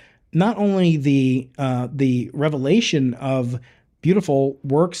of not only the revelation of beautiful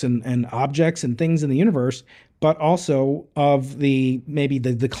works and objects and things in the universe, but also of maybe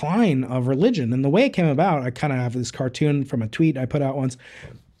the decline of religion. And the way it came about, I kind of have this cartoon from a tweet I put out once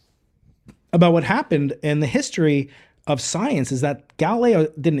about what happened in the history of science, is that Galileo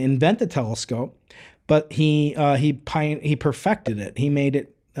didn't invent the telescope, but he perfected it. He made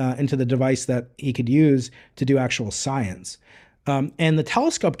it into the device that he could use to do actual science. And the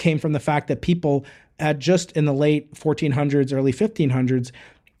telescope came from the fact that people had just in the late 1400s, early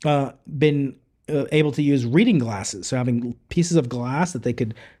 1500s, been able to use reading glasses. So having pieces of glass that they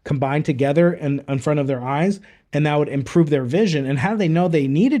could combine together in front of their eyes, and that would improve their vision. And how do they know they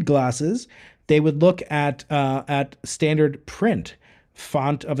needed glasses? They would look at standard print,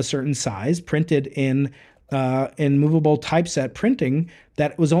 font of a certain size, printed in movable typeset printing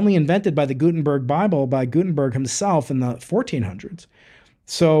that was only invented by the Gutenberg Bible by Gutenberg himself in the 1400s.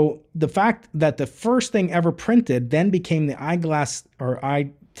 So the fact that the first thing ever printed then became the eyeglass or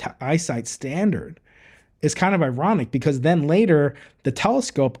eyesight standard is kind of ironic, because then later the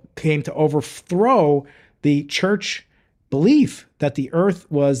telescope came to overthrow the church belief that the earth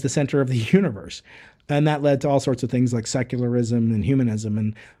was the center of the universe. And that led to all sorts of things like secularism and humanism,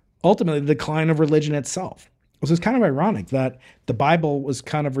 and ultimately the decline of religion itself. So it's kind of ironic that the Bible was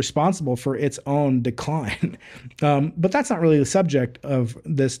kind of responsible for its own decline. But that's not really the subject of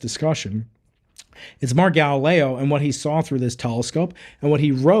this discussion. It's more Galileo and what he saw through this telescope and what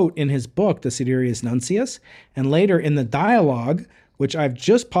he wrote in his book, the Sidereus Nuncius, and later in the dialogue, which I've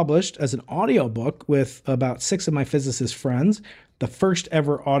just published as an audiobook with about 6 of my physicist friends, the first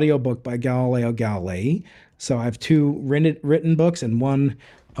ever audiobook by Galileo Galilei. So I have 2 written books and 1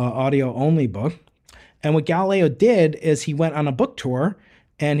 audio-only book. And what Galileo did is he went on a book tour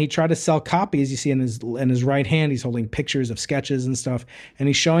and he tried to sell copies. You see in his right hand, he's holding pictures of sketches and stuff, and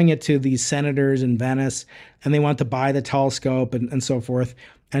he's showing it to these senators in Venice, and they want to buy the telescope and so forth.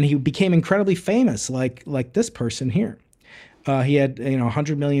 And he became incredibly famous, like this person here. He had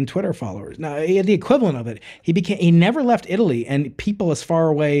 100 million Twitter followers. Now he had the equivalent of it. He never left Italy, and people as far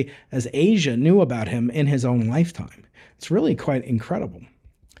away as Asia knew about him in his own lifetime. It's really quite incredible.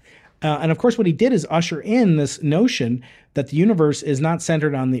 And of course, what he did is usher in this notion that the universe is not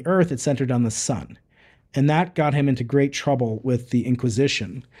centered on the earth, it's centered on the sun. And that got him into great trouble with the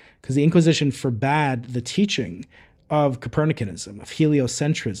Inquisition, because the Inquisition forbade the teaching of Copernicanism, of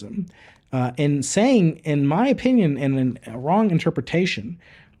heliocentrism, in saying, in my opinion, in a wrong interpretation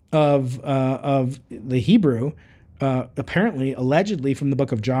of the Hebrew, apparently, allegedly from the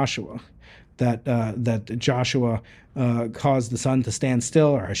book of Joshua, that Joshua caused the sun to stand still,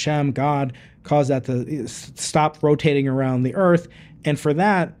 or Hashem, God, caused that to stop rotating around the earth. And for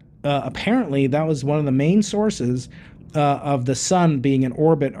that, apparently, that was one of the main sources of the sun being in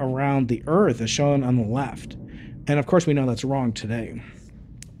orbit around the earth, as shown on the left. And of course, we know that's wrong today.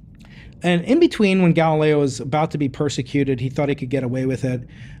 And in between, when Galileo was about to be persecuted, he thought he could get away with it,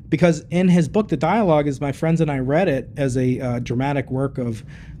 because in his book, The Dialogue, as my friends and I read it as a dramatic work of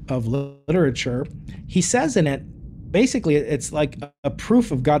literature, he says in it, basically, it's like a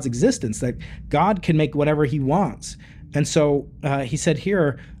proof of God's existence, that God can make whatever he wants. And so he said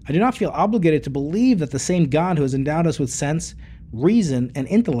here, I do not feel obligated to believe that the same God who has endowed us with sense, reason, and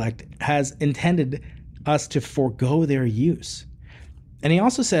intellect has intended us to forego their use. And he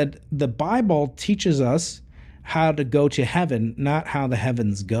also said the Bible teaches us how to go to heaven, not how the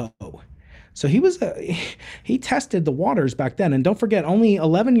heavens go. So he tested the waters back then. And don't forget, only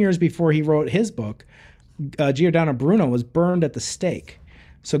 11 years before he wrote his book, Giordano Bruno was burned at the stake.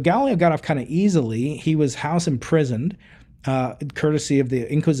 So Galileo got off kind of easily. He was house imprisoned, courtesy of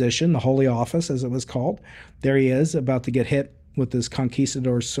the Inquisition, the Holy Office, as it was called. There he is, about to get hit with this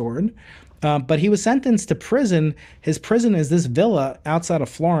conquistador's sword. But he was sentenced to prison. His prison is this villa outside of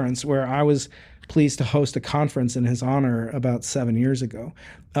Florence, where I was pleased to host a conference in his honor about 7 years ago.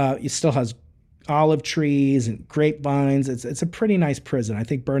 It still has olive trees and grapevines. It's a pretty nice prison. I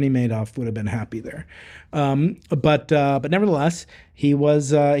think Bernie Madoff would have been happy there. But nevertheless, he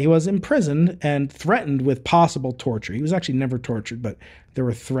was imprisoned and threatened with possible torture. He was actually never tortured, but there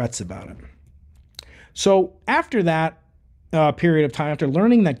were threats about it. So after that period of time, after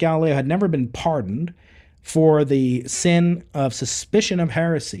learning that Galileo had never been pardoned for the sin of suspicion of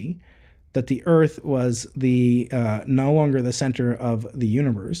heresy, that the earth was no longer the center of the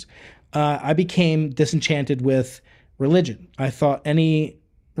universe, I became disenchanted with religion. I thought any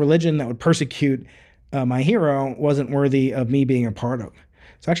religion that would persecute my hero wasn't worthy of me being a part of.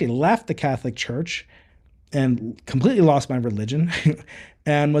 So I actually left the Catholic Church and completely lost my religion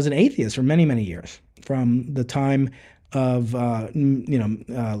and was an atheist for many, many years, from the time of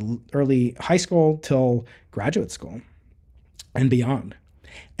early high school till graduate school and beyond.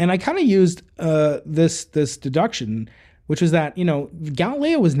 And I kind of used this deduction, which was that,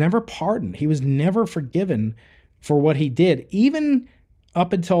 Galileo was never pardoned. He was never forgiven for what he did, even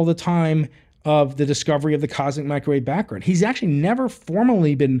up until the time of the discovery of the cosmic microwave background. He's actually never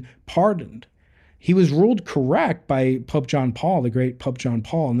formally been pardoned. He was ruled correct by Pope John Paul, the great Pope John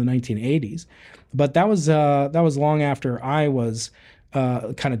Paul, in the 1980s. But that was long after I was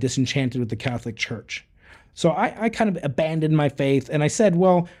kind of disenchanted with the Catholic Church. So I kind of abandoned my faith, and I said,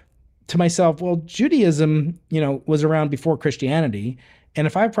 to myself, Judaism, was around before Christianity, and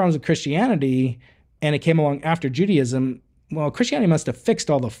if I have problems with Christianity and it came along after Judaism, Christianity must have fixed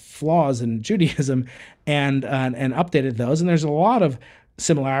all the flaws in Judaism and updated those. And there's a lot of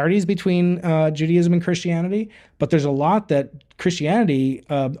similarities between Judaism and Christianity, but there's a lot that Christianity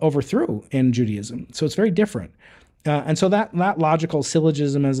overthrew in Judaism. So it's very different. And so that logical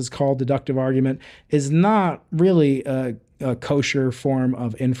syllogism, as it's called, deductive argument, is not really a kosher form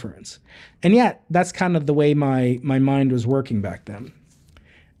of inference. And yet, that's kind of the way my mind was working back then.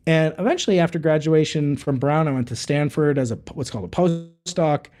 And eventually, after graduation from Brown, I went to Stanford as what's called a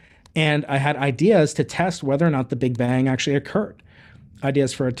postdoc, and I had ideas to test whether or not the Big Bang actually occurred,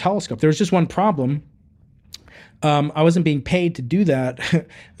 ideas for a telescope. There was just one problem. I wasn't being paid to do that. I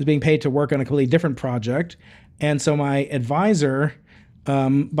was being paid to work on a completely different project. And so my advisor,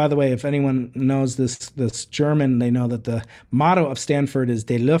 by the way, if anyone knows this German, they know that the motto of Stanford is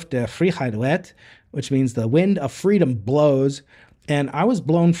Die Luft der Freiheit weht, which means the wind of freedom blows. And I was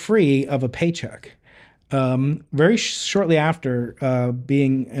blown free of a paycheck very shortly after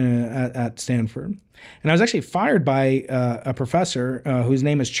being at Stanford. And I was actually fired by a professor whose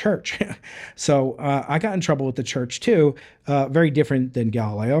name is Church. So I got in trouble with the Church too, very different than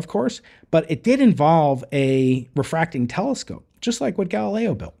Galileo, of course. But it did involve a refracting telescope, just like what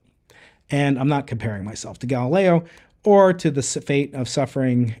Galileo built. And I'm not comparing myself to Galileo or to the fate of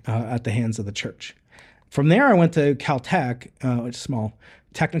suffering at the hands of the Church. From there, I went to Caltech, which is a small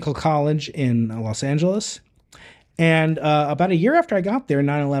technical college in Los Angeles. And about a year after I got there,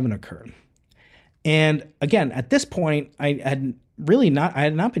 9/11 occurred. And again, at this point, I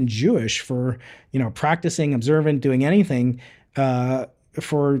had not been Jewish for, practicing, observant, doing anything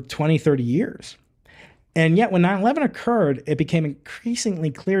for 20, 30 years. And yet when 9/11 occurred, it became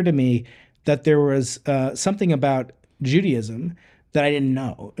increasingly clear to me that there was something about Judaism that I didn't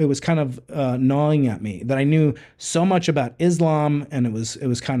know. It was kind of gnawing at me, that I knew so much about Islam, and it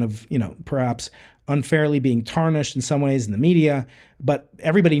was kind of, perhaps unfairly being tarnished in some ways in the media, but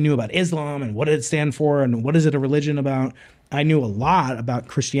everybody knew about Islam and what did it stand for and what is it a religion about. I knew a lot about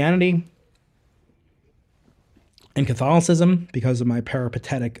Christianity and Catholicism because of my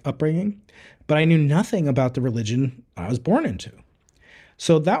peripatetic upbringing, but I knew nothing about the religion I was born into.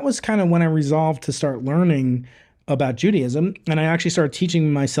 So that was kind of when I resolved to start learning about Judaism, and I actually started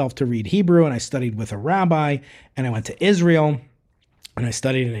teaching myself to read Hebrew, and I studied with a rabbi, and I went to Israel, and I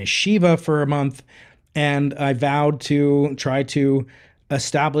studied in a yeshiva for a month, and I vowed to try to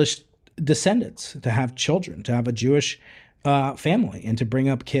establish descendants, to have children, to have a Jewish family, and to bring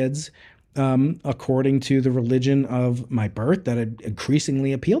up kids according to the religion of my birth that had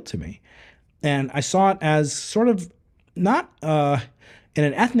increasingly appealed to me. And I saw it as sort of not in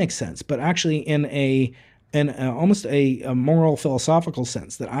an ethnic sense, but actually in almost a moral philosophical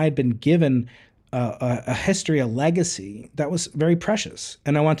sense, that I had been given a history, a legacy that was very precious,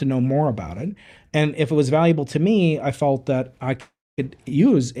 and I want to know more about it. And if it was valuable to me, I felt that I could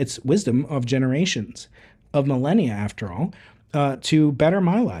use its wisdom of generations, of millennia, after all, to better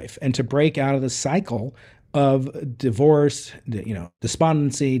my life and to break out of the cycle of divorce,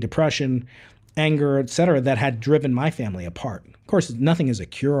 despondency, depression, anger, etc., that had driven my family apart. Of course, nothing is a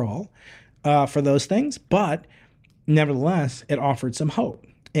cure-all for those things, but nevertheless, it offered some hope.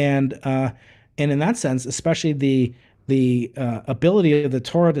 And in that sense, especially the ability of the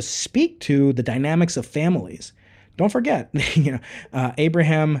Torah to speak to the dynamics of families. Don't forget,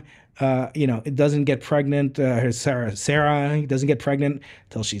 Abraham, it doesn't get pregnant. Sarah doesn't get pregnant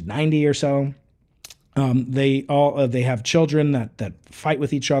till she's 90 or so. They have children that fight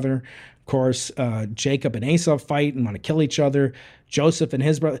with each other. Of course, Jacob and Esau fight and want to kill each other. Joseph and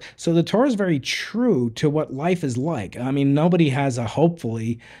his brother. So the Torah is very true to what life is like. I mean, nobody has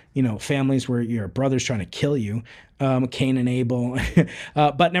hopefully, families where your brother's trying to kill you, Cain and Abel.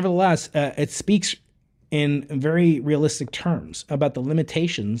 But nevertheless, it speaks in very realistic terms about the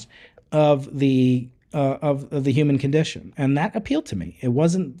limitations of the human condition, and that appealed to me. It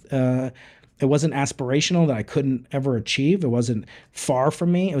wasn't aspirational that I couldn't ever achieve. It wasn't far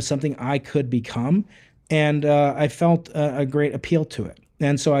from me. It was something I could become. And I felt a great appeal to it.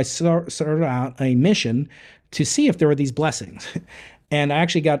 And so I started out a mission to see if there were these blessings. And I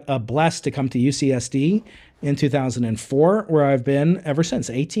actually got blessed to come to UCSD in 2004, where I've been ever since.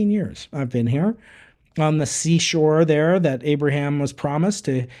 18 years I've been here on the seashore there that Abraham was promised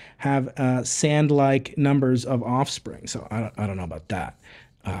to have sand-like numbers of offspring. So I don't know about that.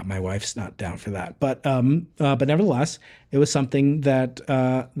 My wife's not down for that, but nevertheless, it was something that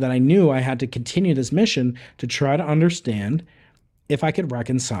I knew I had to continue this mission to try to understand if I could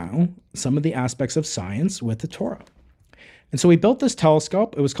reconcile some of the aspects of science with the Torah. And so we built this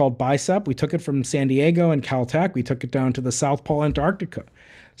telescope. It was called BICEP. We took it from San Diego and Caltech. We took it down to the South Pole, Antarctica.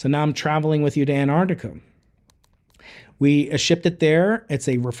 So now I'm traveling with you to Antarctica. We shipped it there. It's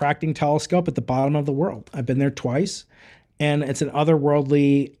a refracting telescope at the bottom of the world. I've been there twice. And it's an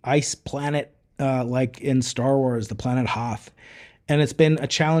otherworldly ice planet, like in Star Wars, the planet Hoth. And it's been a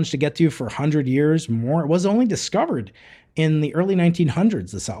challenge to get to for 100 years more. It was only discovered in the early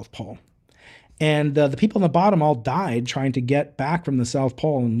 1900s, the South Pole. And the people on the bottom all died trying to get back from the South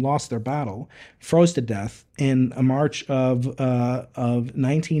Pole and lost their battle, froze to death in March of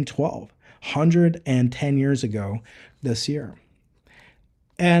 1912, 110 years ago this year.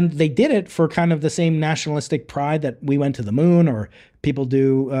 And they did it for kind of the same nationalistic pride that we went to the moon or people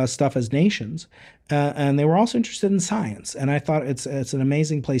do stuff as nations. And they were also interested in science. And I thought it's an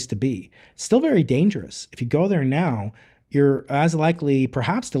amazing place to be. It's still very dangerous. If you go there now, you're as likely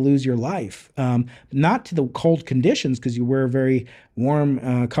perhaps to lose your life, not to the cold conditions because you wear very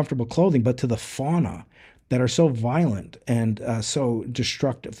warm, comfortable clothing, but to the fauna that are so violent and so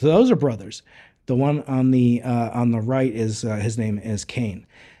destructive. So those are brothers. The one on the right is his name is Cain,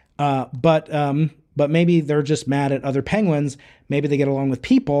 but maybe they're just mad at other penguins. Maybe they get along with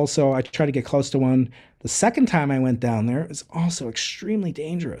people. So I try to get close to one. The second time I went down there, it was also extremely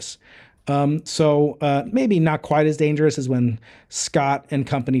dangerous. So maybe not quite as dangerous as when Scott and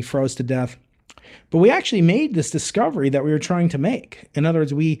company froze to death. But we actually made this discovery that we were trying to make. In other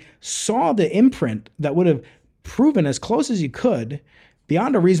words, we saw the imprint that would have proven as close as you could,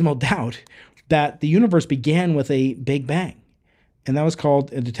 beyond a reasonable doubt, that the universe began with a Big Bang. And that was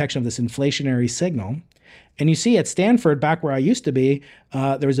called a detection of this inflationary signal. And you see at Stanford, back where I used to be,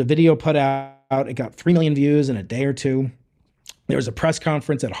 there was a video put out. It got 3 million views in a day or two. There was a press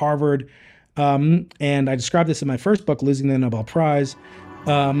conference at Harvard. And I described this in my first book, Losing the Nobel Prize.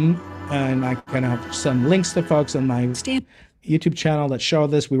 And I kind of have some links to folks on my YouTube channel that show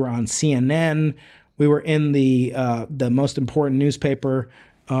this. We were on CNN. We were in the most important newspaper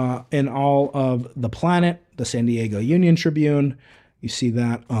in all of the planet, the San Diego Union Tribune. You see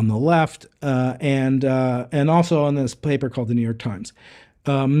that on the left, and also on this paper called the New York Times.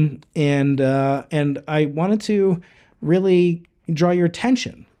 And I wanted to really draw your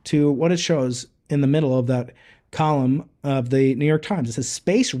attention to what it shows in the middle of that column of the New York Times. It says,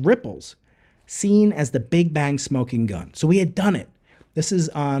 "Space ripples seen as the Big Bang smoking gun." So we had done it. This is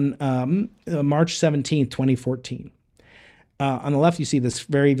on March 17th, 2014. On the left, you see this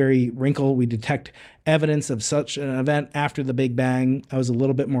very, very wrinkle. We detect evidence of such an event after the Big Bang. I was a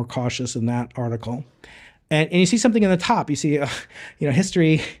little bit more cautious in that article. And you see something in the top. You see,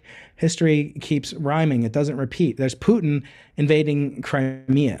 history keeps rhyming. It doesn't repeat. There's Putin invading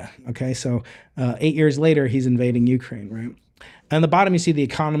Crimea. Okay, so 8 years later, he's invading Ukraine, right? And the bottom, you see The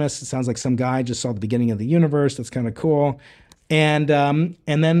Economist. It sounds like some guy just saw the beginning of the universe. That's kind of cool. And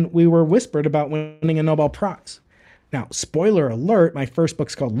then we were whispered about winning a Nobel Prize. Now, spoiler alert, my first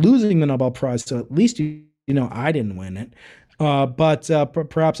book's called Losing the Nobel Prize, so at least you know I didn't win it. But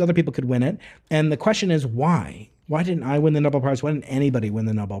perhaps other people could win it. And the question is, why? Why didn't I win the Nobel Prize? Why didn't anybody win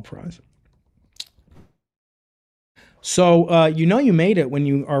the Nobel Prize? So you made it when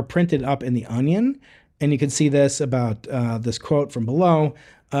you are printed up in The Onion. And you can see this about this quote from below.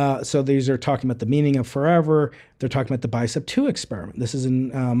 So these are talking about the meaning of forever. They're talking about the Bicep 2 experiment. This is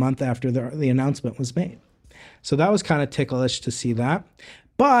in a month after the announcement was made. So that was kind of ticklish to see that.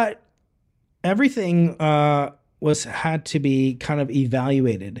 But everything had to be kind of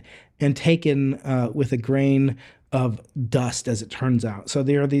evaluated and taken with a grain of dust, as it turns out. So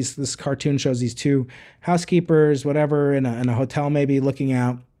there are this cartoon shows these two housekeepers, whatever, in a hotel maybe, looking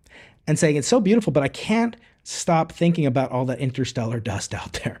out and saying, it's so beautiful, but I can't stop thinking about all that interstellar dust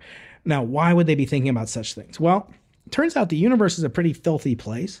out there. Now, why would they be thinking about such things? Well, it turns out the universe is a pretty filthy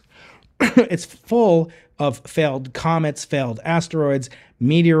place. It's full of failed comets, failed asteroids,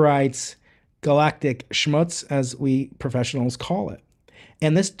 meteorites, galactic schmutz, as we professionals call it.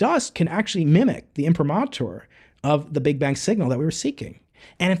 And this dust can actually mimic the imprimatur of the Big Bang signal that we were seeking.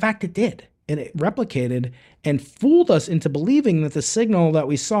 And in fact, it did. And it replicated and fooled us into believing that the signal that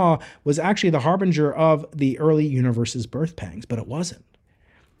we saw was actually the harbinger of the early universe's birth pangs, but it wasn't.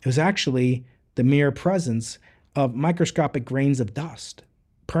 It was actually the mere presence of microscopic grains of dust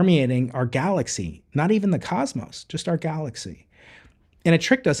permeating our galaxy, not even the cosmos, just our galaxy. And it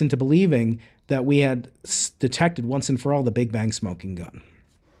tricked us into believing that we had detected once and for all the Big Bang smoking gun.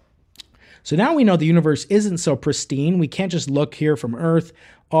 So now we know the universe isn't so pristine. We can't just look here from Earth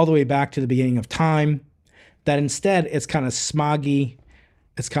all the way back to the beginning of time. That instead, it's kind of smoggy,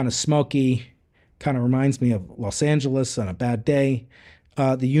 it's kind of smoky, kind of reminds me of Los Angeles on a bad day.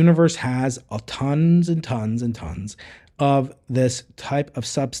 The universe has tons and tons and tons of this type of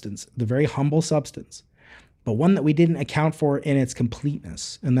substance, the very humble substance, but one that we didn't account for in its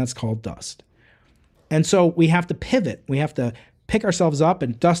completeness, and that's called dust. And so we have to pivot. We have to pick ourselves up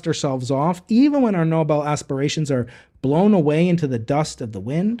and dust ourselves off. Even when our Nobel aspirations are blown away into the dust of the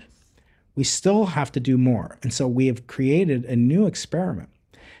wind, we still have to do more. And so we have created a new experiment,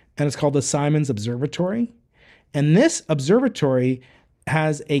 and it's called the Simons Observatory. And this observatory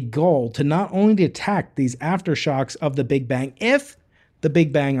has a goal to not only detect these aftershocks of the Big Bang, if the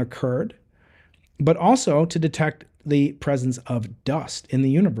Big Bang occurred, but also to detect the presence of dust in the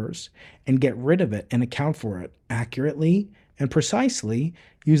universe and get rid of it and account for it accurately and precisely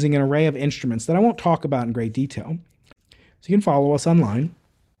using an array of instruments that I won't talk about in great detail. So you can follow us online.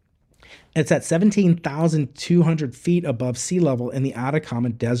 It's at 17,200 feet above sea level in the Atacama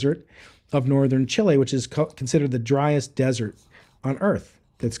Desert of northern Chile, which is considered the driest desert on Earth.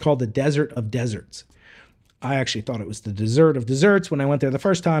 It's called the Desert of Deserts. I actually thought it was the Desert of Deserts. When I went there the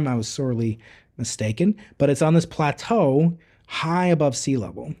first time, I was sorely mistaken. But it's on this plateau high above sea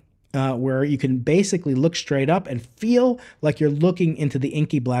level, where you can basically look straight up and feel like you're looking into the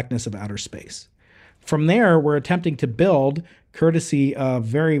inky blackness of outer space. From there, we're attempting to build, courtesy of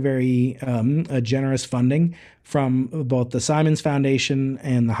very, very generous funding from both the Simons Foundation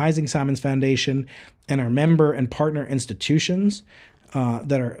and the Heising Simons Foundation and our member and partner institutions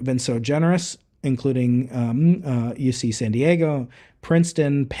that have been so generous, including UC San Diego,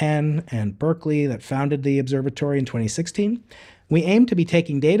 Princeton, Penn, and Berkeley that founded the observatory in 2016. We aim to be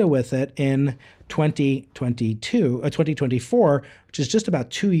taking data with it in 2024, which is just about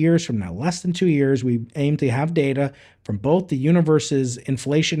 2 years from now, less than 2 years. We aim to have data from both the universe's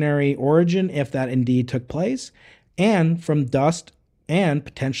inflationary origin, if that indeed took place, and from dust, and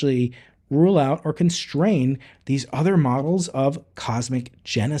potentially rule out or constrain these other models of cosmic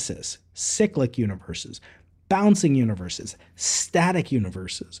genesis, cyclic universes, bouncing universes, static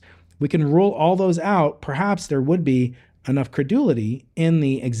universes. We can rule all those out. Perhaps there would be enough credulity in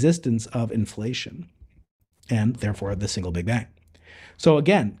the existence of inflation and therefore the single Big Bang. So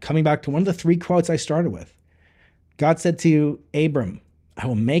again, coming back to one of the 3 quotes I started with, God said to Abram, I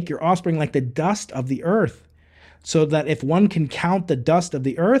will make your offspring like the dust of the earth, so that if one can count the dust of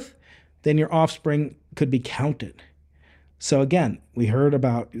the earth, then your offspring could be counted. So again, we heard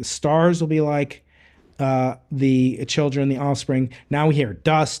about stars will be like the children, the offspring. Now we hear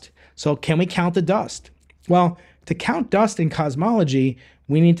dust. So can we count the dust? Well, to count dust in cosmology,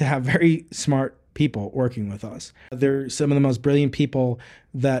 we need to have very smart people working with us. They're some of the most brilliant people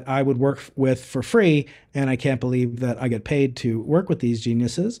that I would work with for free, and I can't believe that I get paid to work with these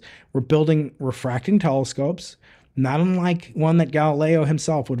geniuses. We're building refracting telescopes not unlike one that Galileo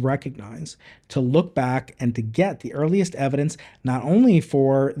himself would recognize, to look back and to get the earliest evidence not only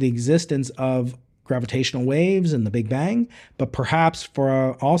for the existence of gravitational waves and the Big Bang, but perhaps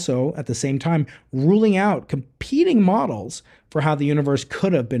for also at the same time ruling out competing models for how the universe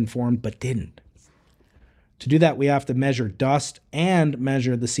could have been formed but didn't. To do that, we have to measure dust and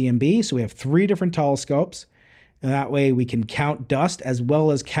measure the CMB. So we have 3 different telescopes. And that way we can count dust as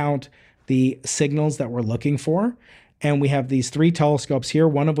well as count the signals that we're looking for. And we have these 3 telescopes here,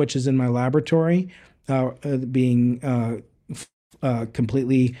 one of which is in my laboratory, being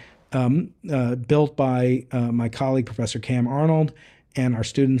completely built by my colleague, Professor Cam Arnold, and our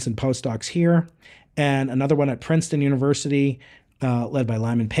students and postdocs here. And another one at Princeton University, led by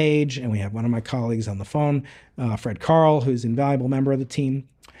Lyman Page. And we have one of my colleagues on the phone, Fred Carl, who's an invaluable member of the team.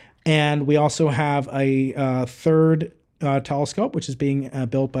 And we also have a third telescope, which is being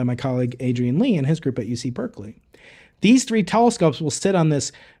built by my colleague Adrian Lee and his group at UC Berkeley. These 3 telescopes will sit on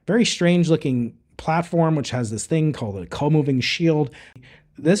this very strange-looking platform, which has this thing called a co-moving shield.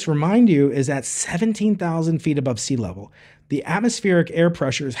 This, remind you, is at 17,000 feet above sea level. The atmospheric air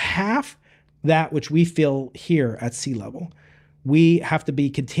pressure is half that which we feel here at sea level. We have to be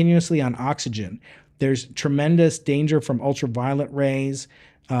continuously on oxygen. There's tremendous danger from ultraviolet rays.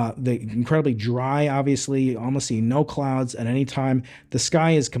 The incredibly dry, obviously, you almost see no clouds at any time. The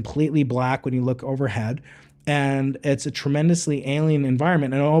sky is completely black when you look overhead. And it's a tremendously alien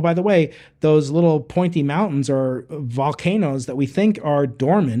environment. And oh, by the way, those little pointy mountains are volcanoes that we think are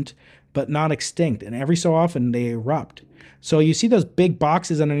dormant, but not extinct. And every so often they erupt. So you see those big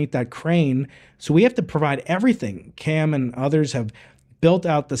boxes underneath that crane. So we have to provide everything. Cam and others have built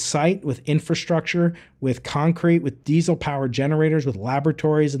out the site with infrastructure, with concrete, with diesel-powered generators, with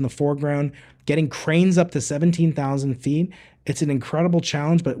laboratories in the foreground, getting cranes up to 17,000 feet. It's an incredible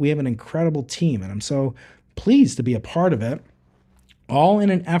challenge, but we have an incredible team, and I'm so pleased to be a part of it, all in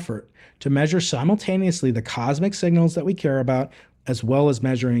an effort to measure simultaneously the cosmic signals that we care about, as well as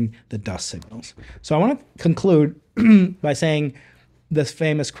measuring the dust signals. So I want to conclude by saying this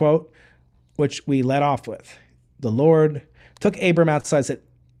famous quote, which we led off with. The Lord took Abram outside and said,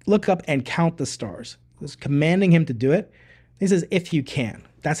 look up and count the stars. He was commanding him to do it. He says, if you can.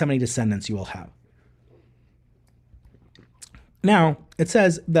 That's how many descendants you will have. Now, it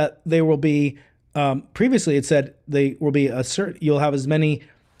says that there will be, previously it said they will be you'll have as many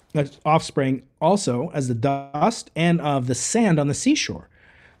offspring also as the dust and of the sand on the seashore.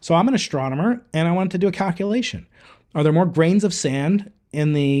 So I'm an astronomer and I wanted to do a calculation. Are there more grains of sand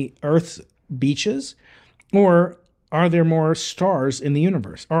in the Earth's beaches, or are there more stars in the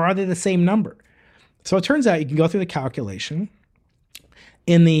universe, or are they the same number? So it turns out you can go through the calculation.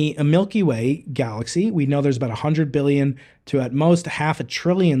 In the Milky Way galaxy, we know there's about 100 billion to at most 500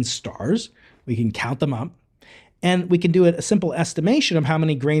 billion stars. We can count them up. And we can do a simple estimation of how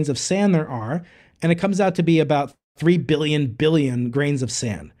many grains of sand there are. And it comes out to be about 3 billion grains of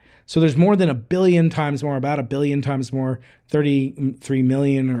sand. So there's more than 1 billion times more, about 1 billion times more, 33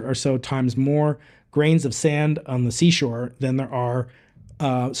 million or so times more grains of sand on the seashore than there are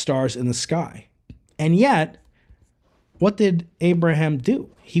stars in the sky. And yet, what did Abraham do?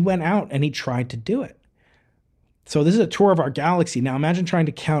 He went out and he tried to do it. So this is a tour of our galaxy. Now imagine trying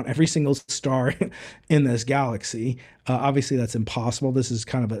to count every single star in this galaxy. Obviously that's impossible. This is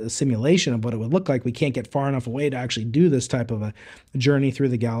kind of a simulation of what it would look like. We can't get far enough away to actually do this type of a journey through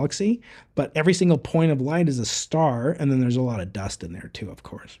the galaxy. But every single point of light is a star, and then there's a lot of dust in there too, of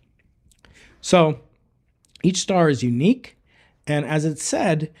course. So each star is unique. And as it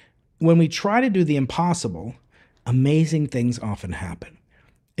said, when we try to do the impossible, amazing things often happen.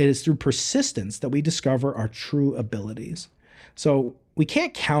 It is through persistence that we discover our true abilities. So we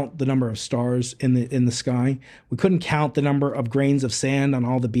can't count the number of stars in the sky. We couldn't count the number of grains of sand on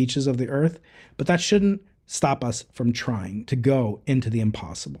all the beaches of the earth, but that shouldn't stop us from trying to go into the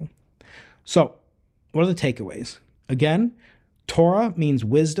impossible. So what are the takeaways? Again, Torah means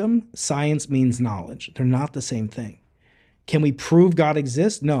wisdom, science means knowledge. They're not the same thing. Can we prove God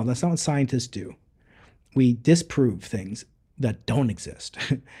exists? No, that's not what scientists do. We disprove things that don't exist.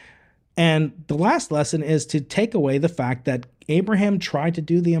 And the last lesson is to take away the fact that Abraham tried to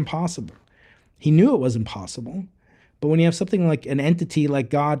do the impossible. He knew it was impossible, but when you have something like an entity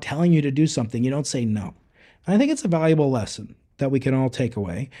like God telling you to do something, you don't say no. And I think it's a valuable lesson that we can all take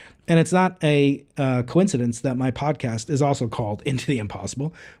away. And it's not a coincidence that my podcast is also called Into the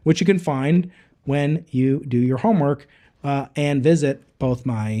Impossible, which you can find when you do your homework and visit both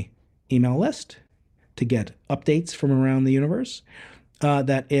my email list to get updates from around the universe.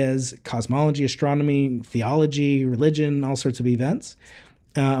 That is cosmology, astronomy, theology, religion, all sorts of events.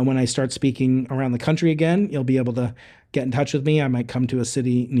 When I start speaking around the country again, you'll be able to get in touch with me. I might come to a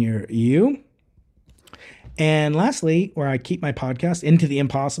city near you. And lastly, where I keep my podcast, Into the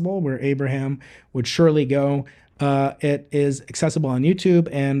Impossible, where Abraham would surely go. It is accessible on YouTube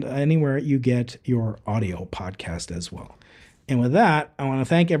and anywhere you get your audio podcast as well. And with that, I want to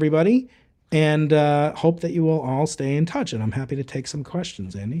thank everybody and hope that you will all stay in touch. And I'm happy to take some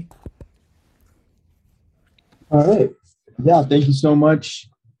questions, Andy. All right. Yeah, thank you so much,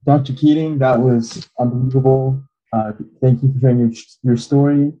 Dr. Keating. That was unbelievable. Thank you for sharing your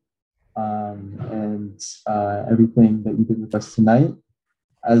story and everything that you did with us tonight.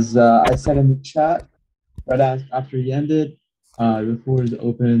 As I said in the chat, right after he ended, the floor is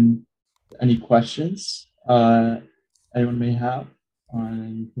open to any questions anyone may have on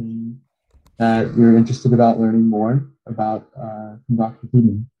anything that you're interested about learning more about from Dr.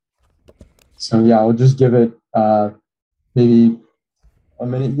 Keating. So yeah, I'll just give it maybe a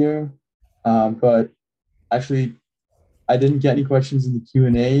minute here, but actually I didn't get any questions in the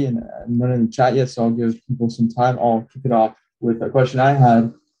Q&A and none in the chat yet, so I'll give people some time. I'll kick it off with a question I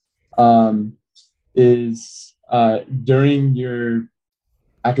had. During your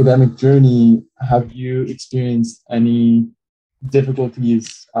academic journey, have you experienced any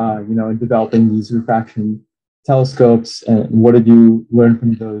difficulties, in developing these refraction telescopes, and what did you learn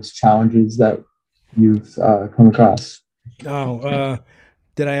from those challenges that you've come across?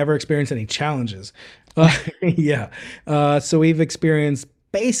 Did I ever experience any challenges? Yeah. So we've experienced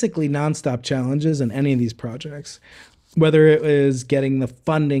basically nonstop challenges in any of these projects, whether it was getting the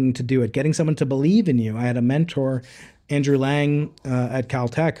funding to do it, getting someone to believe in you. I had a mentor, Andrew Lang at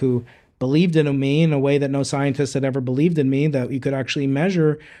Caltech, who believed in me in a way that no scientist had ever believed in me, that you could actually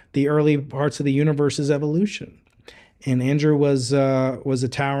measure the early parts of the universe's evolution. And Andrew was a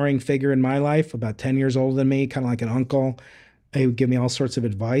towering figure in my life, about 10 years older than me, kind of like an uncle. He would give me all sorts of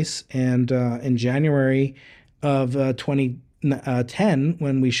advice. And in January of 2010,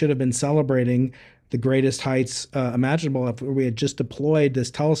 when we should have been celebrating the greatest heights imaginable, we had just deployed this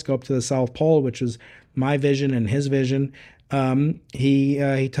telescope to the South Pole, which was my vision and his vision,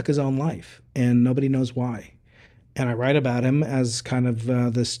 he took his own life, and nobody knows why. And I write about him as kind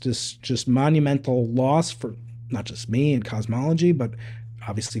of this just monumental loss for not just me and cosmology, but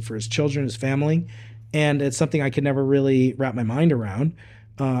obviously for his children, his family. And it's something I could never really wrap my mind around.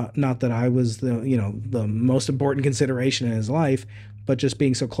 Not that I was the most important consideration in his life, but just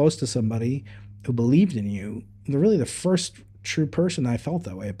being so close to somebody who believed in you, really the first true person I felt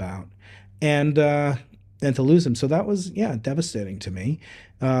that way about, and to lose him. So that was, devastating to me.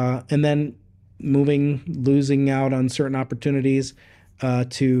 And then losing out on certain opportunities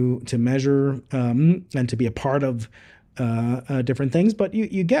to measure and to be a part of different things. But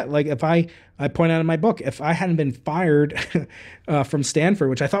you get, like, if I point out in my book, if I hadn't been fired from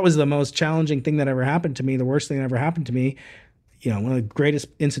Stanford, which I thought was the most challenging thing that ever happened to me, the worst thing that ever happened to me, one of the greatest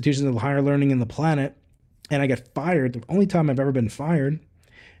institutions of higher learning in the planet, and I get fired, the only time I've ever been fired.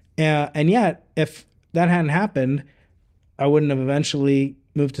 And yet, if that hadn't happened, I wouldn't have eventually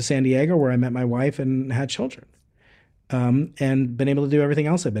moved to San Diego, where I met my wife and had children, and been able to do everything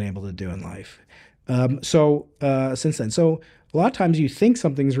else I've been able to do in life. Since then. So a lot of times you think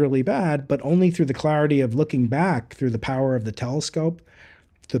something's really bad, but only through the clarity of looking back, through the power of the telescope,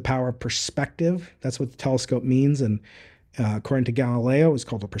 the power of perspective. That's what the telescope means. And according to Galileo, it was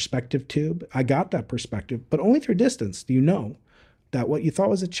called a perspective tube. I got that perspective, but only through distance do you know that what you thought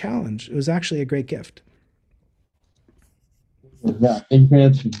was a challenge, it was actually a great gift. Yeah, thank you for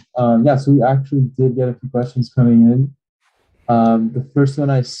answering. So we actually did get a few questions coming in. The first one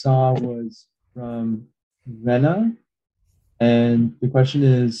I saw was from Rena, and the question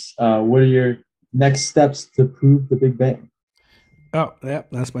is, what are your next steps to prove the Big Bang? Oh, yeah,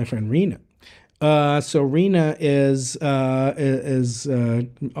 that's my friend Rena. So Rena is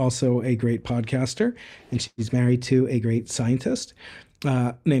also a great podcaster, and she's married to a great scientist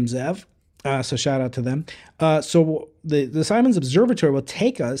named Zev. So shout out to them. So the Simons Observatory will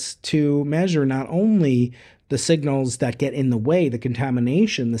take us to measure not only the signals that get in the way, the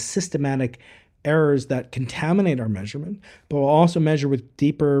contamination, the systematic errors that contaminate our measurement, but we'll also measure with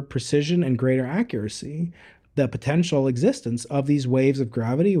deeper precision and greater accuracy the potential existence of these waves of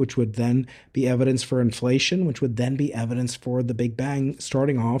gravity, which would then be evidence for inflation, which would then be evidence for the Big Bang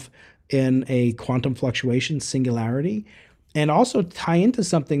starting off in a quantum fluctuation singularity, and also tie into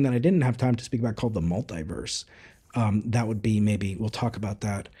something that I didn't have time to speak about called the multiverse. That would be, maybe we'll talk about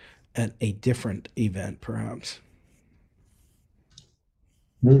that at a different event, perhaps.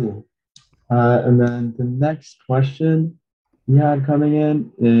 Amazing. And then the next question we had coming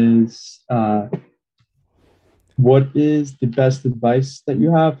in is, What is the best advice that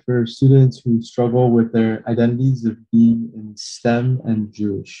you have for students who struggle with their identities of being in STEM and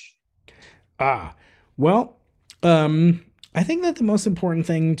Jewish? Ah, well, um, I think that the most important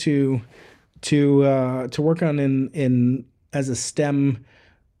thing to work on in as a STEM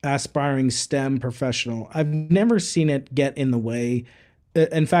aspiring STEM professional, I've never seen it get in the way.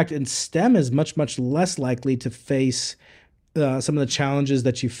 In fact, in STEM is much less likely to face some of the challenges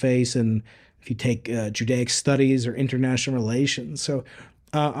that you face in if you take Judaic studies or international relations. So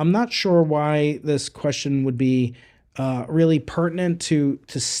I'm not sure why this question would be really pertinent to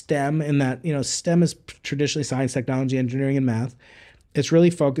STEM in that, STEM is traditionally science, technology, engineering, and math. It's really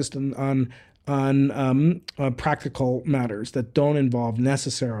focused on practical matters that don't involve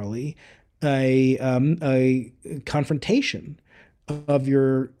necessarily a confrontation of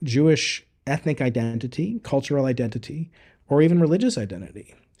your Jewish ethnic identity, cultural identity, or even religious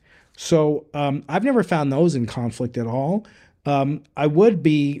identity. So I've never found those in conflict at all. I would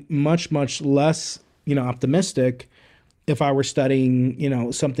be much less, optimistic if I were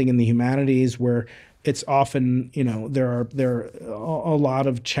studying, something in the humanities where it's often, there are a lot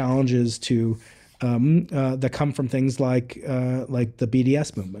of challenges to that come from things like the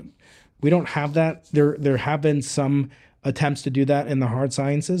BDS movement. We don't have that. There have been some attempts to do that in the hard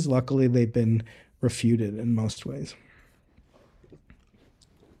sciences. Luckily, they've been refuted in most ways.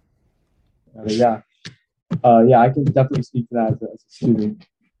 Yeah, yeah, I can definitely speak to that as a student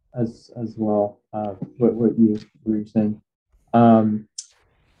as well. What you're saying. Um,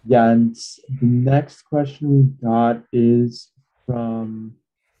 yeah, and the next question we got is from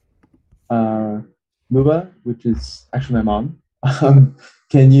uh, Muba, which is actually my mom.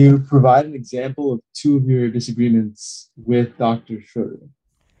 Can you provide an example of two of your disagreements with Dr. Schroeder?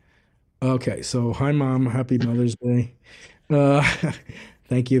 Okay, so hi mom, happy Mother's Day. Uh,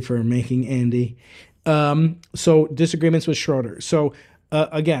 thank you for making Andy. So disagreements with Schroeder. So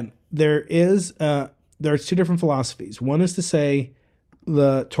again, there's two different philosophies. One is to say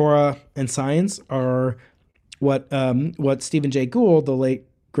the Torah and science are what Stephen Jay Gould, the late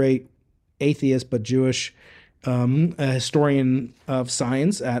great atheist but Jewish a historian of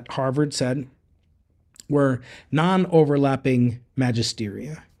science at Harvard, said were non-overlapping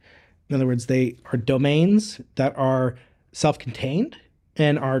magisteria. In other words, they are domains that are self-contained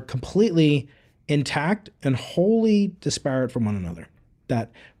and are completely intact and wholly disparate from one another.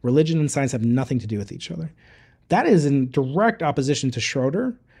 That religion and science have nothing to do with each other. That is in direct opposition to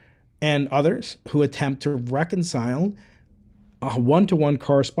Schroeder and others who attempt to reconcile a one-to-one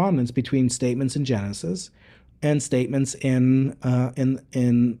correspondence between statements in Genesis and statements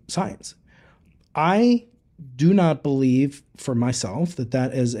in science. I do not believe for myself that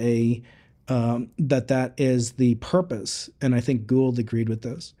that is the purpose, and I think Gould agreed with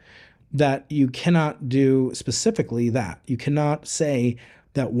this. That you cannot do specifically that. You cannot say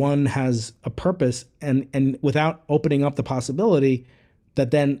that one has a purpose and without opening up the possibility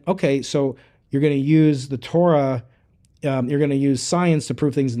that then, okay, so you're going to use the Torah, you're going to use science to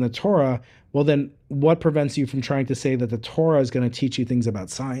prove things in the Torah. Well, then what prevents you from trying to say that the Torah is going to teach you things about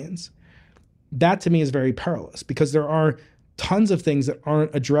science? That to me is very perilous because there are tons of things that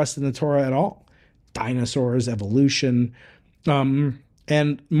aren't addressed in the Torah at all. Dinosaurs, evolution,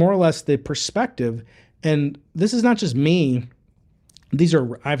 and more or less the perspective. And this is not just me.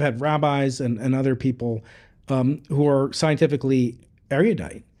 I've had rabbis and other people who are scientifically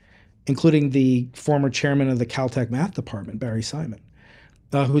erudite, including the former chairman of the Caltech math department, Barry Simon,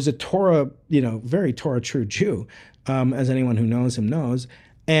 who's a Torah, very Torah true Jew, as anyone who knows him knows.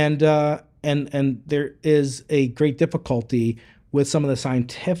 And there is a great difficulty with some of the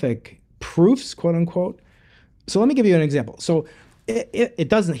scientific proofs, quote unquote. So let me give you an example. So he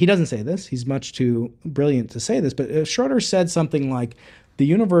doesn't say this. He's much too brilliant to say this, but Schroeder said something like, the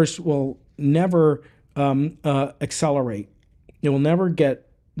universe will never accelerate. It will never get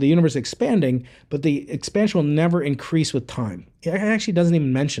the universe expanding, but the expansion will never increase with time. He actually doesn't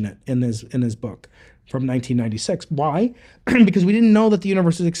even mention it in his book from 1996. Why? Because we didn't know that the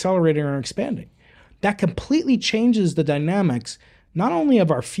universe is accelerating or expanding. That completely changes the dynamics, not only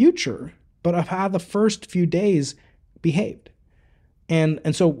of our future, but of how the first few days behaved.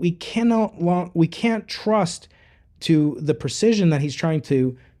 And so we can't trust to the precision that he's trying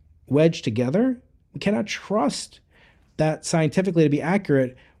to wedge together. We cannot trust that scientifically to be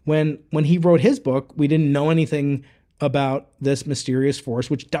accurate. When he wrote his book, we didn't know anything about this mysterious force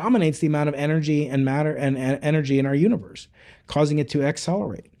which dominates the amount of energy and matter and energy in our universe, causing it to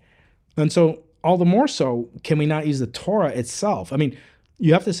accelerate. And so all the more so can we not use the Torah itself. I mean,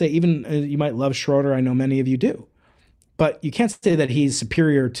 you have to say, even you might love Schroeder, I know many of you do, but you can't say that he's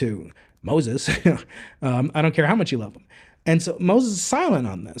superior to Moses. I don't care how much you love him. And so Moses is silent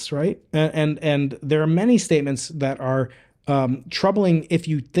on this, right? And there are many statements that are troubling if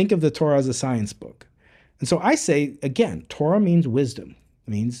you think of the Torah as a science book. And so I say, again, Torah means wisdom.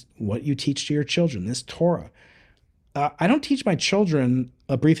 It means what you teach to your children, this Torah. I don't teach my children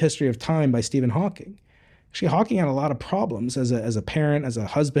A Brief History of Time by Stephen Hawking. Actually, Hawking had a lot of problems as a parent, as a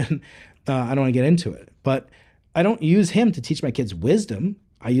husband. I don't want to get into it. But I don't use him to teach my kids wisdom.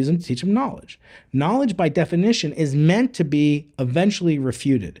 I use him to teach them knowledge. Knowledge, by definition, is meant to be eventually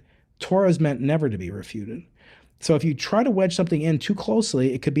refuted. Torah is meant never to be refuted. So if you try to wedge something in too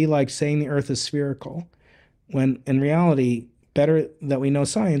closely, it could be like saying the earth is spherical, when in reality, better that we know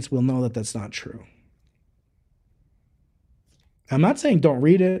science, we'll know that that's not true. I'm not saying don't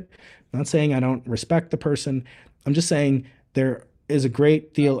read it. I'm not saying I don't respect the person. I'm just saying there is a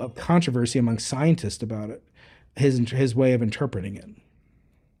great deal of controversy among scientists about it, his way of interpreting it.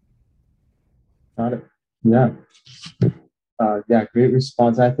 Got it. Yeah. Yeah, great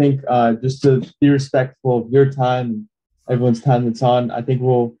response. I think just to be respectful of your time and everyone's time that's on, I think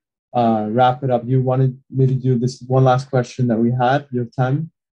we'll wrap it up. You wanted me to do this one last question that we had? You have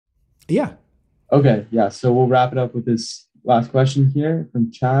time? Yeah. Okay, yeah. So we'll wrap it up with this last question here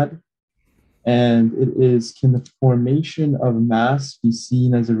from Chad. And it is, can the formation of mass be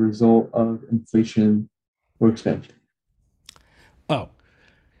seen as a result of inflation or expansion?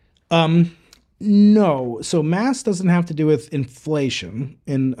 No. So mass doesn't have to do with inflation.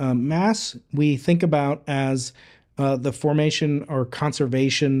 In mass, we think about as the formation or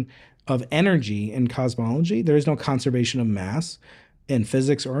conservation of energy in cosmology. There is no conservation of mass in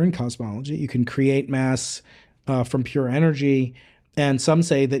physics or in cosmology. You can create mass from pure energy. And some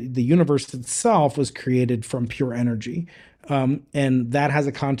say that the universe itself was created from pure energy. And that has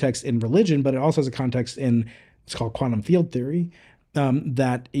a context in religion, but it also has a context in what's called quantum field theory.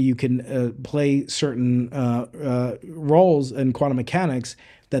 That you can play certain roles in quantum mechanics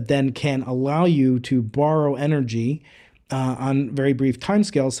that then can allow you to borrow energy on very brief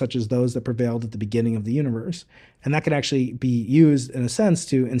timescales, such as those that prevailed at the beginning of the universe. And that can actually be used, in a sense,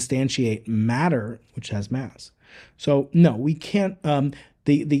 to instantiate matter, which has mass. So no, we can't.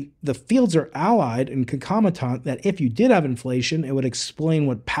 The fields are allied and concomitant that if you did have inflation, it would explain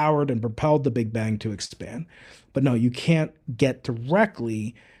what powered and propelled the Big Bang to expand. But no, you can't get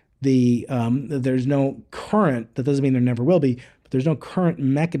directly there's no current. That doesn't mean there never will be, but there's no current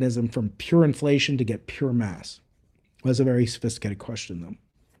mechanism from pure inflation to get pure mass. Well, that's a very sophisticated question, though.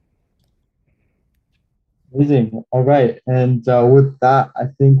 Amazing. All right. And with that, I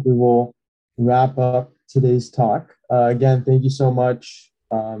think we will wrap up today's talk. Again, thank you so much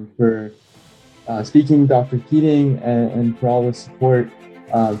for speaking, Dr. Keating, and for all the support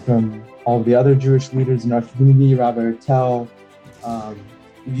from all of the other Jewish leaders in our community, Rabbi Ertel,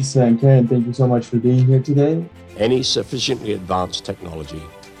 Lisa, and Karen. Thank you so much for being here today. Any sufficiently advanced technology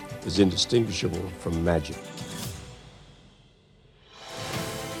is indistinguishable from magic.